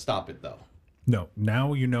know how to stop it, though. No,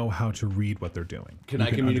 now you know how to read what they're doing. Can You I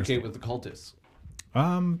communicate understand. with the cultists?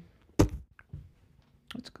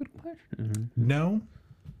 That's a good question. No,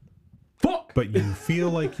 Fuck! but you feel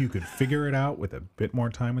like you could figure it out with a bit more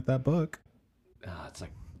time with that book. It's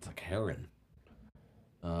like heroin.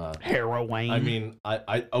 Heroin. I mean,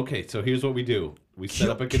 I okay. So here's what we do: we set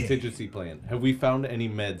up a Okay. contingency plan. Have we found any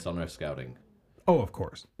meds on our scouting? Oh, of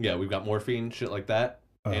course. Yeah, we've got morphine, shit like that,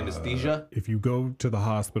 anesthesia. If you go to the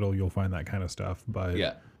hospital, you'll find that kind of stuff. But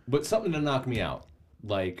Yeah, but something to knock me out.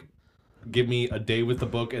 Like, give me a day with the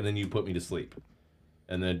book, and then you put me to sleep,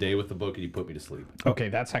 and then a day with the book, and you put me to sleep. okay,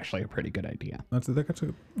 that's actually a pretty good idea. that's a good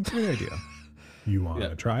idea. You want to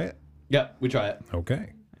Yeah. try it? Yeah, we try it.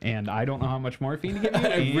 Okay. And I don't know how much morphine to give you.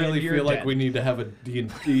 I and really you're feel like dead. we need to have a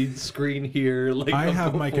D&D screen here. Like I a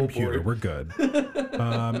have my full computer. board. We're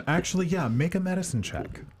good. Actually, yeah. Make a medicine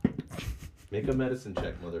check. Make a medicine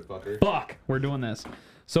check, motherfucker. Fuck, we're doing this.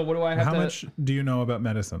 So what do I have How to? much do you know about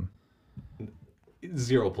medicine?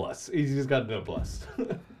 0+. He's just got no plus.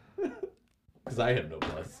 Because I have no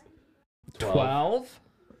plus. 12.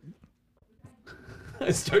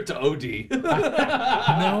 I start to OD.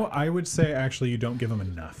 No, I would say actually you don't give them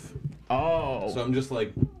enough. Oh. So I'm just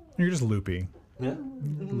like, You're just loopy. yeah,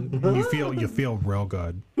 You feel real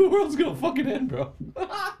good. the world's gonna fucking end, bro.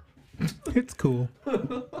 It's cool.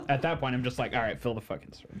 At that point, I'm just like, all right, fill the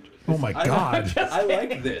fucking syringe. Oh my god. I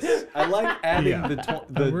like this. I like adding Yeah.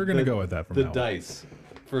 the We're gonna go with that from the now on. dice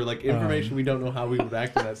for like information we don't know how we would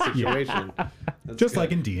act in that situation. That's Just good.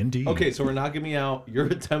 like in D&D. Okay, so we're knocking me out. You're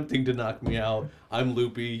attempting to knock me out. I'm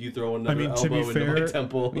loopy. You throw another mean, to elbow be into my fair-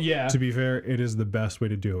 temple. Yeah. To be fair, it is the best way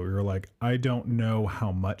to do it. You're like, I don't know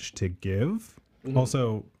how much to give.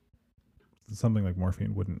 Also, something like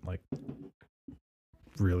morphine wouldn't like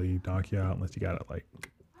really knock you out unless you got it like.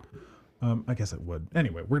 I guess it would.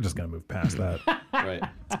 Anyway, we're just gonna move past that. Right.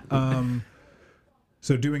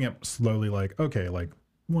 So doing it slowly, like okay, like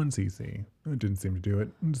 1 cc. It didn't seem to do it.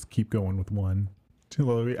 Just keep going with 1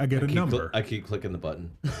 till I get a number. I keep clicking the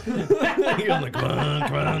button. I'm like, come on,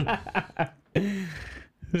 come on.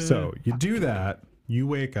 So you do that, you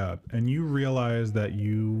wake up, and you realize that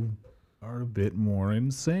you are a bit more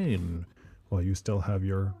insane while you still have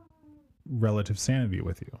your relative sanity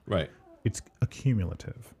with you. Right. It's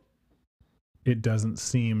accumulative. It doesn't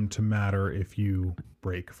seem to matter if you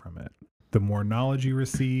break from it. The more knowledge you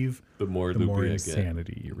receive, The more the loopy more I get.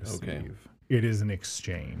 insanity you receive. Okay. It is an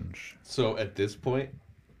exchange. So at this point,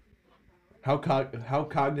 how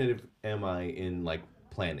cognitive am I in like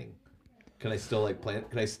planning? Can I still like plan?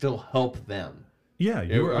 Can I still help them? Yeah,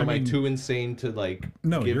 Or am I too insane to like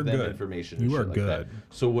No, give you're them good. information? You and are shit like that? good.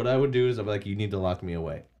 So what I would do is I'm like, you need to lock me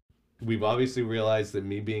away. We've obviously realized that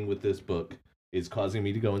me being with this book is causing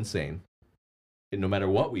me to go insane. And no matter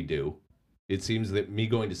what we do, it seems that me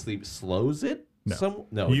going to sleep slows it. No,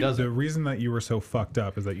 it doesn't. The reason that you were so fucked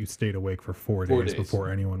up is that you stayed awake for 4 days before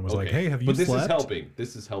anyone was like, Okay. "Hey, have you But this slept?" is helping.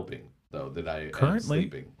 This is helping, though, that I am Currently?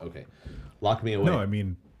 sleeping. Okay. Lock me away. No, I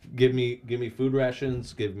mean, Give me food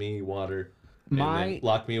rations, give me water, and My- then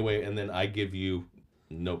lock me away, and then I give you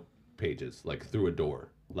note pages, like through a door.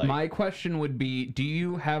 Like, My question would be, do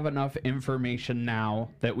you have enough information now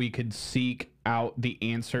that we could seek out the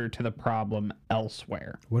answer to the problem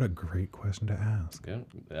elsewhere? what a great question to ask. yeah,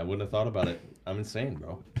 I wouldn't have thought about it. I'm insane,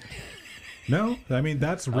 bro. No, I mean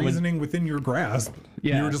that's reasoning within your grasp.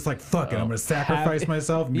 You Yeah. were just like, "Fuck it, I'm gonna sacrifice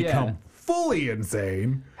myself and Yeah. become fully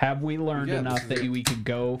insane." Have we learned Yeah, enough that we could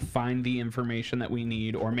go find the information that we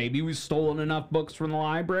need? Or maybe we've stolen enough books from the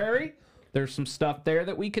library? There's some stuff there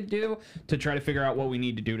that we could do to try to figure out what we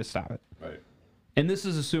need to do to stop it. Right. And this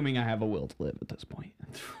is assuming I have a will to live at this point.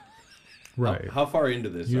 Right. How far into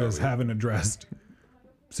this You are guys we? haven't addressed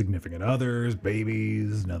significant others,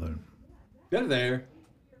 babies, nothing. They're there.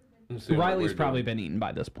 Let's see what Riley's we're probably doing. been eaten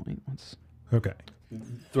by this point. Let's... Okay.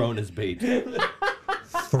 Thrown as bait.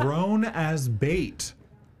 Thrown as bait.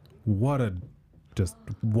 What a just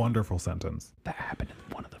wonderful sentence. That happened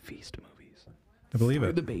in one of the Feast movies. I believe Threw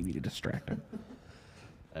it. the baby to distract him.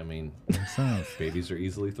 I mean, Makes sense. babies are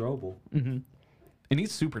easily throwable. And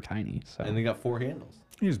he's super tiny. So. And they got 4 handles.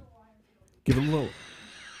 You just give it a little.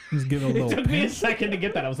 Just give it a little Took me a pinch. second to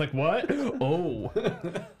get that. I was like, what? Oh.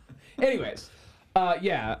 Anyways,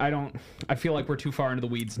 yeah, I feel like we're too far into the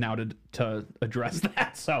weeds now to address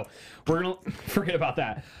that. So we're going to forget about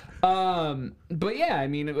that. But yeah, I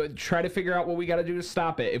mean, try to figure out what we got to do to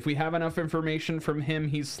stop it. If we have enough information from him,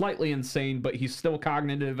 he's slightly insane, but he's still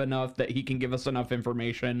cognitive enough that he can give us enough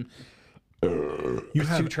information. You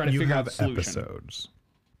have try to you figure out have the solution. episodes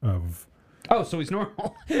of Oh, so he's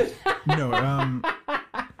normal. no.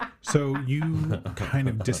 So you kind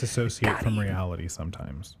of disassociate from reality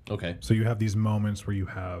sometimes. Okay. So you have these moments where you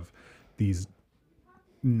have these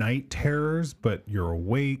night terrors, but you're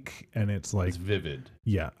awake, and it's like It's vivid.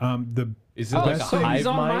 yeah. Is it Oh, like a so hive he's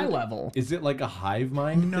on my mind? level. Is it like a hive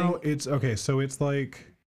mind no, thing? it's okay. So it's like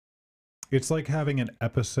having an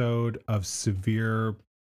episode of severe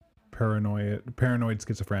paranoid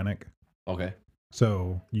schizophrenic. Okay.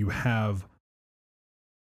 So you have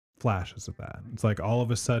flashes of that. It's like all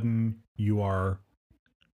of a sudden you are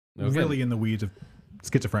Okay. really in the weeds of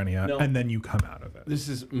schizophrenia, No. and then you come out of it. This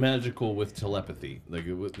is magical with telepathy. Like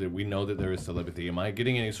we know that there is telepathy. Am I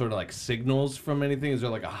getting any sort of like signals from anything? Is there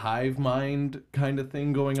like a hive mind kind of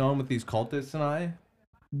thing going on with these cultists and I?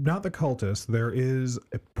 Not the cultist. There is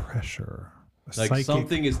a pressure. A Like psychic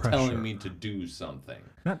something is pressure. telling me to do something.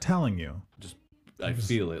 Not telling you. Just I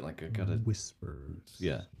feel it. Like I gotta. Whispers.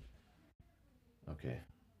 Yeah. Okay.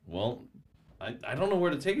 Well, I don't know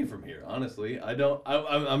where to take it from here. Honestly, I don't.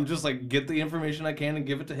 I'm just like get the information I can and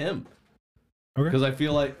give it to him. Okay. Because I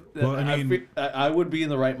feel like Well, I mean- I would be in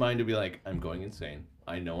the right mind to be like, I'm going insane.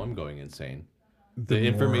 I know I'm going insane. The more-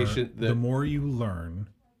 information the more you learn.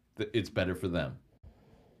 It's better for them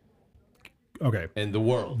Okay. and the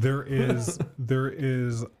world. There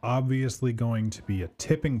is obviously going to be a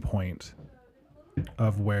tipping point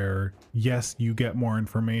of where yes, you get more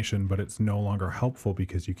information, but it's no longer helpful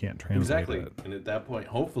because you can't translate Exactly. it. And at that point,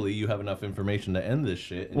 hopefully, you have enough information to end this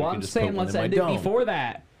shit. And Well, you can I'm just saying put one let's in my end it dome. before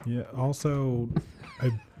that. Yeah. Also,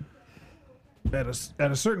 at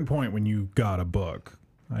a certain point when you got a book,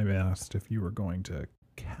 I've asked if you were going to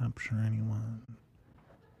capture anyone,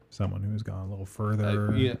 someone who's gone a little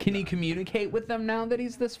further. Yeah. Can he communicate with them now that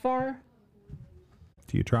he's this far?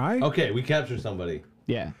 Do you try? Okay, we capture somebody.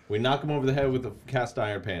 Yeah. We knock him over the head with a cast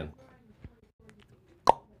iron pan.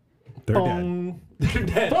 They're dead. Bong. They're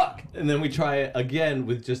dead. Fuck! And then we try it again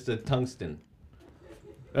with just a tungsten.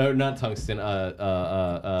 Or not tungsten.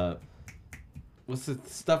 What's the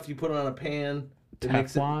stuff you put on a pan? that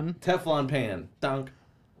makes it- Teflon? Teflon pan. Dunk.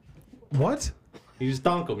 What? You just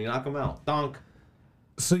dunk them. You knock them out. Dunk.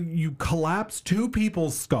 So you collapse two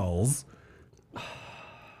people's skulls.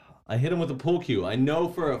 I hit him with a pool cue. I know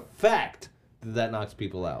for a fact that knocks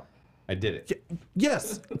people out. I did it.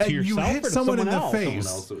 Yes, and you yourself hit or to someone in someone the else? Someone face.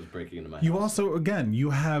 else that was breaking into my You house. also, again, you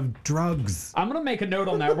have drugs. I'm gonna make a note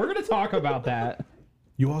on that. We're gonna talk about that.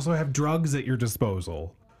 You also have drugs at your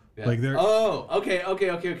disposal. Yeah. Like they're Oh,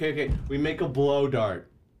 okay. We make a blow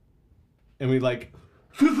dart. And we like...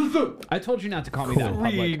 I told you not to call me that in 3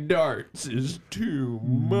 public. darts is too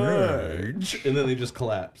much. And then they just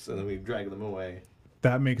collapse, and then we drag them away.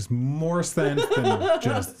 That makes more sense than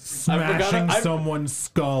just smashing someone's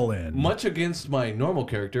skull in. Much against my normal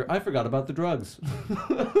character, I forgot about the drugs.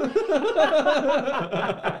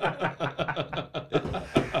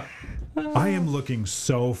 I am looking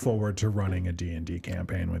so forward to running a D&D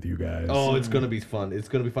campaign with you guys. Oh, it's gonna be fun. It's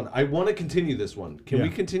gonna be fun. I want to continue this one. Can we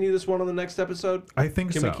continue this one on the next episode? I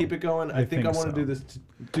think Can so. we keep it going? I think I want to do this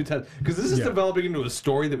 2 times because this is developing into a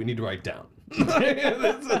story that we need to write down.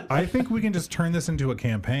 I think we can just turn this into a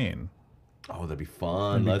campaign. Oh, that'd be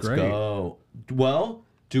fun. That'd be Let's great. go. Well,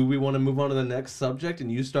 do we want to move on to the next subject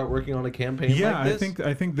and you start working on a campaign Yeah, like this?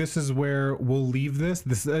 I think this is where we'll leave this.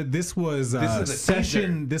 This was is a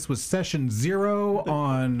session. This was session 0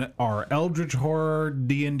 on our Eldritch Horror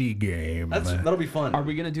D&D game. That'll be fun. Are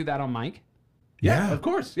we gonna do that on mic? Yeah. Of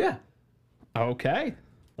course, yeah. Okay.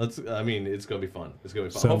 I mean, it's gonna be fun. It's gonna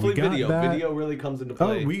be fun. So we Hopefully, got video. that. Video really comes into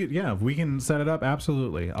play. Oh, we can set it up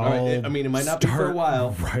absolutely. All right, I mean, it might not be for a start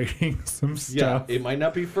while. Writing some Yeah, stuff. it might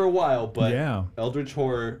not be for a while, but Yeah. Eldritch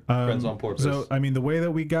Horror, Friends on Porpoise. So I mean, the way that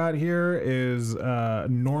we got here is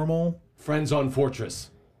normal. Friends on Fortress.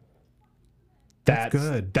 That's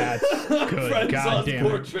good. That's good. Friends God on damn it.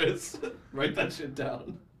 Fortress. Write that shit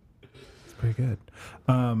down. It's pretty good.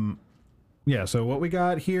 Yeah. So what we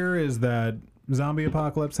got here is that zombie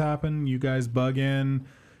apocalypse happened. You guys bug in.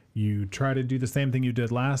 You try to do the same thing you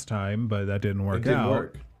did last time, but that didn't work didn't out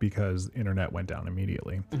work. because internet went down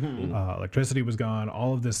immediately. Electricity was gone.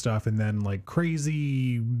 All of this stuff, and then like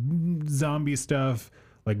crazy zombie stuff,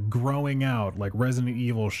 like growing out, like Resident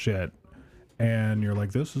Evil shit. And you're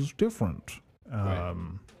like, this is different. Right.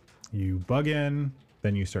 You bug in,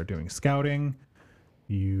 then you start doing scouting.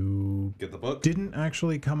 You Get the book. didn't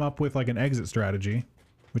actually come up with like an exit strategy,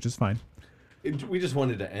 which is fine. We just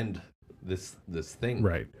wanted to end this thing.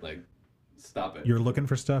 Right. Like, stop it. You're looking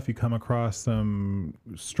for stuff, you come across some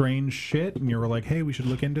strange shit, and you're like, hey, we should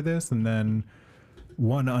look into this. And then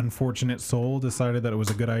one unfortunate soul decided that it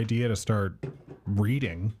was a good idea to start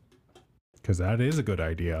reading, because that is a good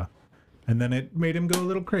idea. And then it made him go a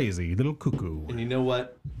little crazy, a little cuckoo. And you know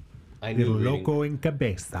what? I knew Little reading. loco en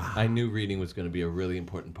cabeza. I knew reading was going to be a really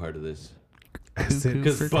important part of this. Because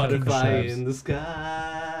Because butterfly in the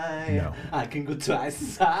sky, No. I can go twice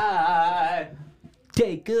as high.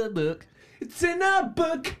 Take a look. It's in a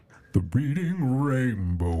book. The Reading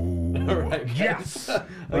Rainbow. All right, yes.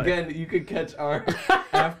 Again, you can catch our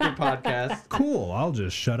after podcast. Cool, I'll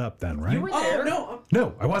just shut up then, right? Oh no!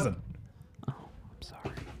 No, I wasn't. I'm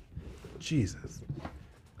sorry. Jesus.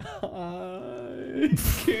 I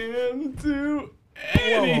can't do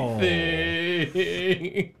anything.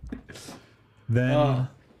 Then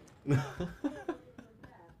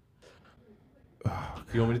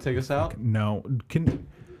You want me to take us out? no,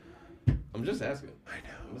 I'm just asking. I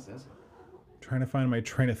know. I'm just asking. trying to find my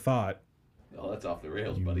train of thought. Oh, that's off the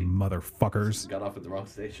rails, You buddy. motherfuckers. Got off at the wrong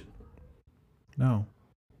station. No.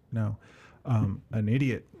 An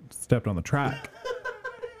idiot stepped on the track.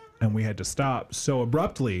 And we had to stop so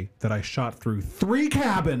abruptly that I shot through 3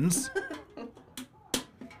 cabins.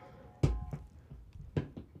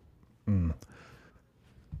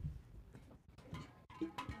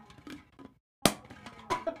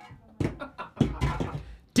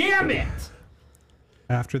 Damn it!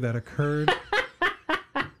 After that occurred,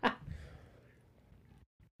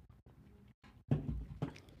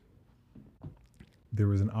 there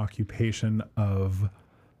was an occupation of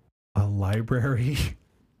a library.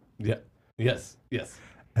 Yeah. Yes. Yes.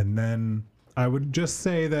 And then I would just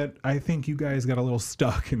say that I think you guys got a little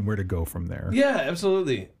stuck in where to go from there. Yeah,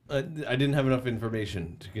 absolutely. I didn't have enough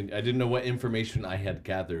information. I didn't know what information I had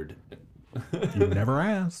gathered. You never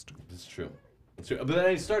asked. It's true. It's true. But then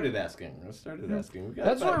I started asking. That's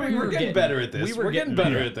where we were getting getting- better at this. we were We're getting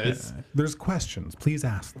getting better at this. There's questions. Please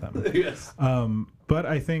ask them. Yes. But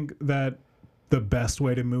I think that the best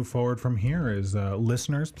way to move forward from here is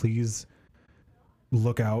listeners, please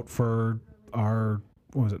look out for our,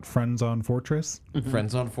 what was it, Friends on Fortress?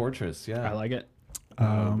 Friends on Fortress. Yeah. I like it.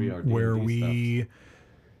 We are Where D&D we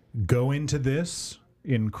go into this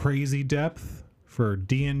in crazy depth for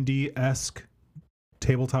D&D-esque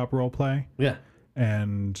tabletop roleplay. Yeah.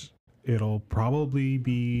 And it'll probably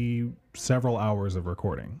be several hours of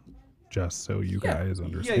recording, just so you guys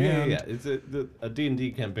understand. Yeah. It's a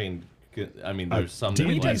D&D campaign. I mean, there's some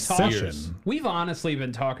D&D that like session. years. We've honestly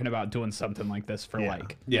been talking about doing something like this for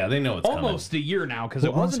like Yeah, they know it's almost a year now because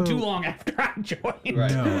it Well, wasn't also- too long after I joined.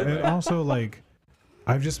 Right. No, it also like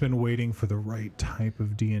I've just been waiting for the right type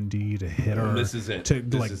of D&D to hit her. This is it. To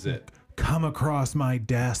This like is it. come across my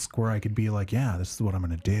desk where I could be like, yeah, this is what I'm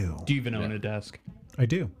gonna do. Do you even own a desk? I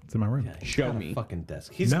do. It's in my room. He's Show got a me. fucking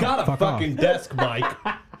desk. He's No, got a fuck fucking off. desk, Mike.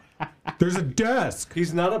 There's a desk.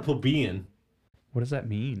 He's not a plebeian. What does that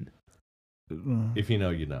mean? If you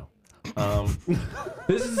know, you know.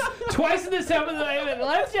 This is twice in this episode I haven't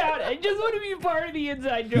left out. I just want to be part of the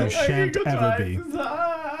inside You joke. shan't ever be.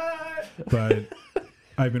 High. But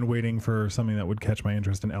I've been waiting for something that would catch my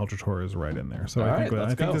interest, and Eldritch Horror is right in there. So All I think right,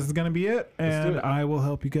 let's go. this is going to be it, and it. I will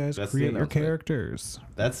help you guys That's the create your announcement. characters.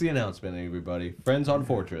 That's the announcement, everybody. Friends on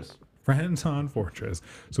Fortress. Friends on Fortress.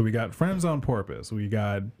 So we got Friends on Porpoise. We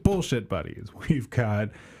got Bullshit Buddies. We've got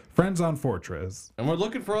Friends on Fortress. And we're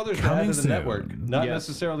looking for others to Coming add to the soon. network. Not Yes.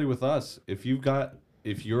 necessarily with us. If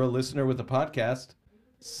you're a listener with a podcast,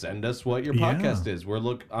 send us what your Yeah. podcast is.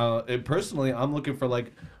 And personally, I'm looking for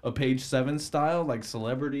like a Page 7 style, like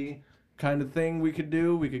celebrity kind of thing we could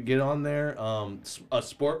do. We could get on there. A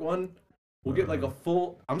sport one. We'll get like a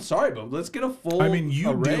full. I'm sorry, but let's get a full. I mean, you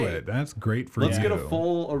array. do it. That's great for you. Let's get a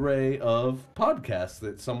full array of podcasts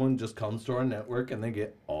that someone just comes to our network and they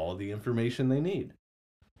get all the information they need,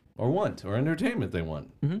 or want, or entertainment they want.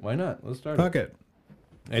 Why not? Let's start. Fuck it.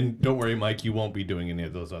 And don't worry, Mike, you won't be doing any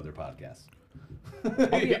of those other podcasts.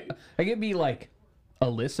 I could be like a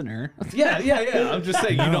listener. Yeah. I'm just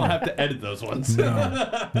saying you don't have to edit those ones.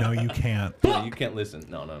 No, you can't. Yeah, you can't listen.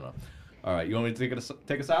 No. All right, you want me to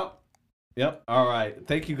take us out? Yep. All right.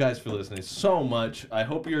 Thank you guys for listening so much. I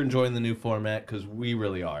hope you're enjoying the new format because we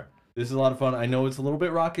really are. This is a lot of fun. I know it's a little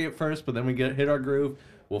bit rocky at first, but then we hit our groove.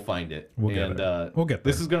 We'll find it. We'll get it. We'll get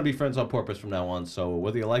This there. is going to be Friends on Porpoise from now on. So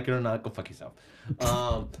whether you like it or not, go fuck yourself.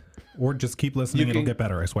 Or just keep listening. It'll get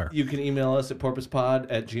better, I swear. You can email us at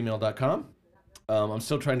porpoisepod@gmail.com. I'm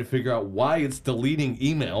still trying to figure out why it's deleting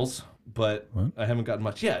emails, but I haven't gotten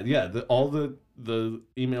much. Yeah. All the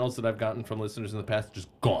emails that I've gotten from listeners in the past are just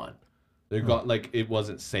gone. They're gone. Like it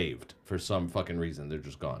wasn't saved for some fucking reason. They're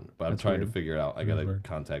just gone. But I'm trying to figure it out. I gotta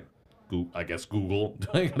contact Google. I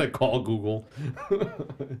gotta call Google.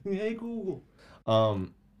 Hey Google.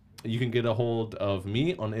 You can get a hold of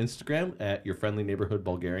me on Instagram at Your Friendly Neighborhood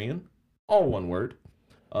Bulgarian. All one word.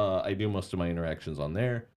 I do most of my interactions on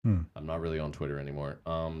there. I'm not really on Twitter anymore.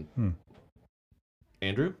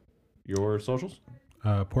 Andrew, your socials?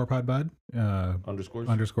 Poor Pod Bud.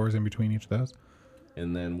 Underscores in between each of those.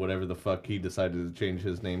 And then whatever the fuck he decided to change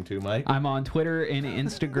his name to, Mike. I'm on Twitter and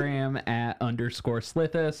Instagram at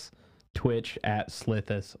 _Slithus, Twitch at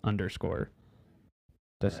Slithus_.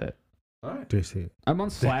 That's it. All right. DC. I'm on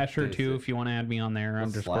Slasher That's too it. if you want to add me on there,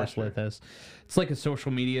 What's Slasher? _Slithus. It's like a social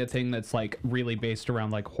media thing that's like really based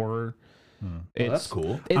around like horror. That's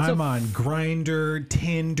cool. I'm on Grindr,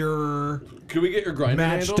 Tinder, Can we get your grinder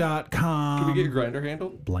handle? Match.com. Can we get your grinder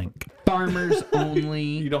handle? blank? Farmers You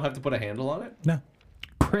only. don't have to put a handle on it? No.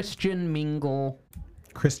 Christian Mingle.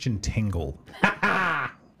 Christian Tingle. I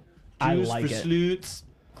like it. Sloots.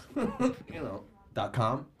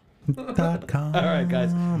 .com. .com. All right,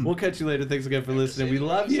 guys. We'll catch you later. Thanks again for listening. We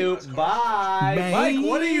love you. Bye. Bye. Mike,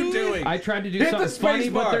 what are you doing? I tried to do Hit the something funny,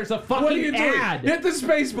 space but bar. there's a What are you fucking doing? ad. Hit the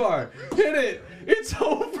space bar. Hit it. It's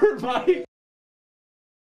over, Mike.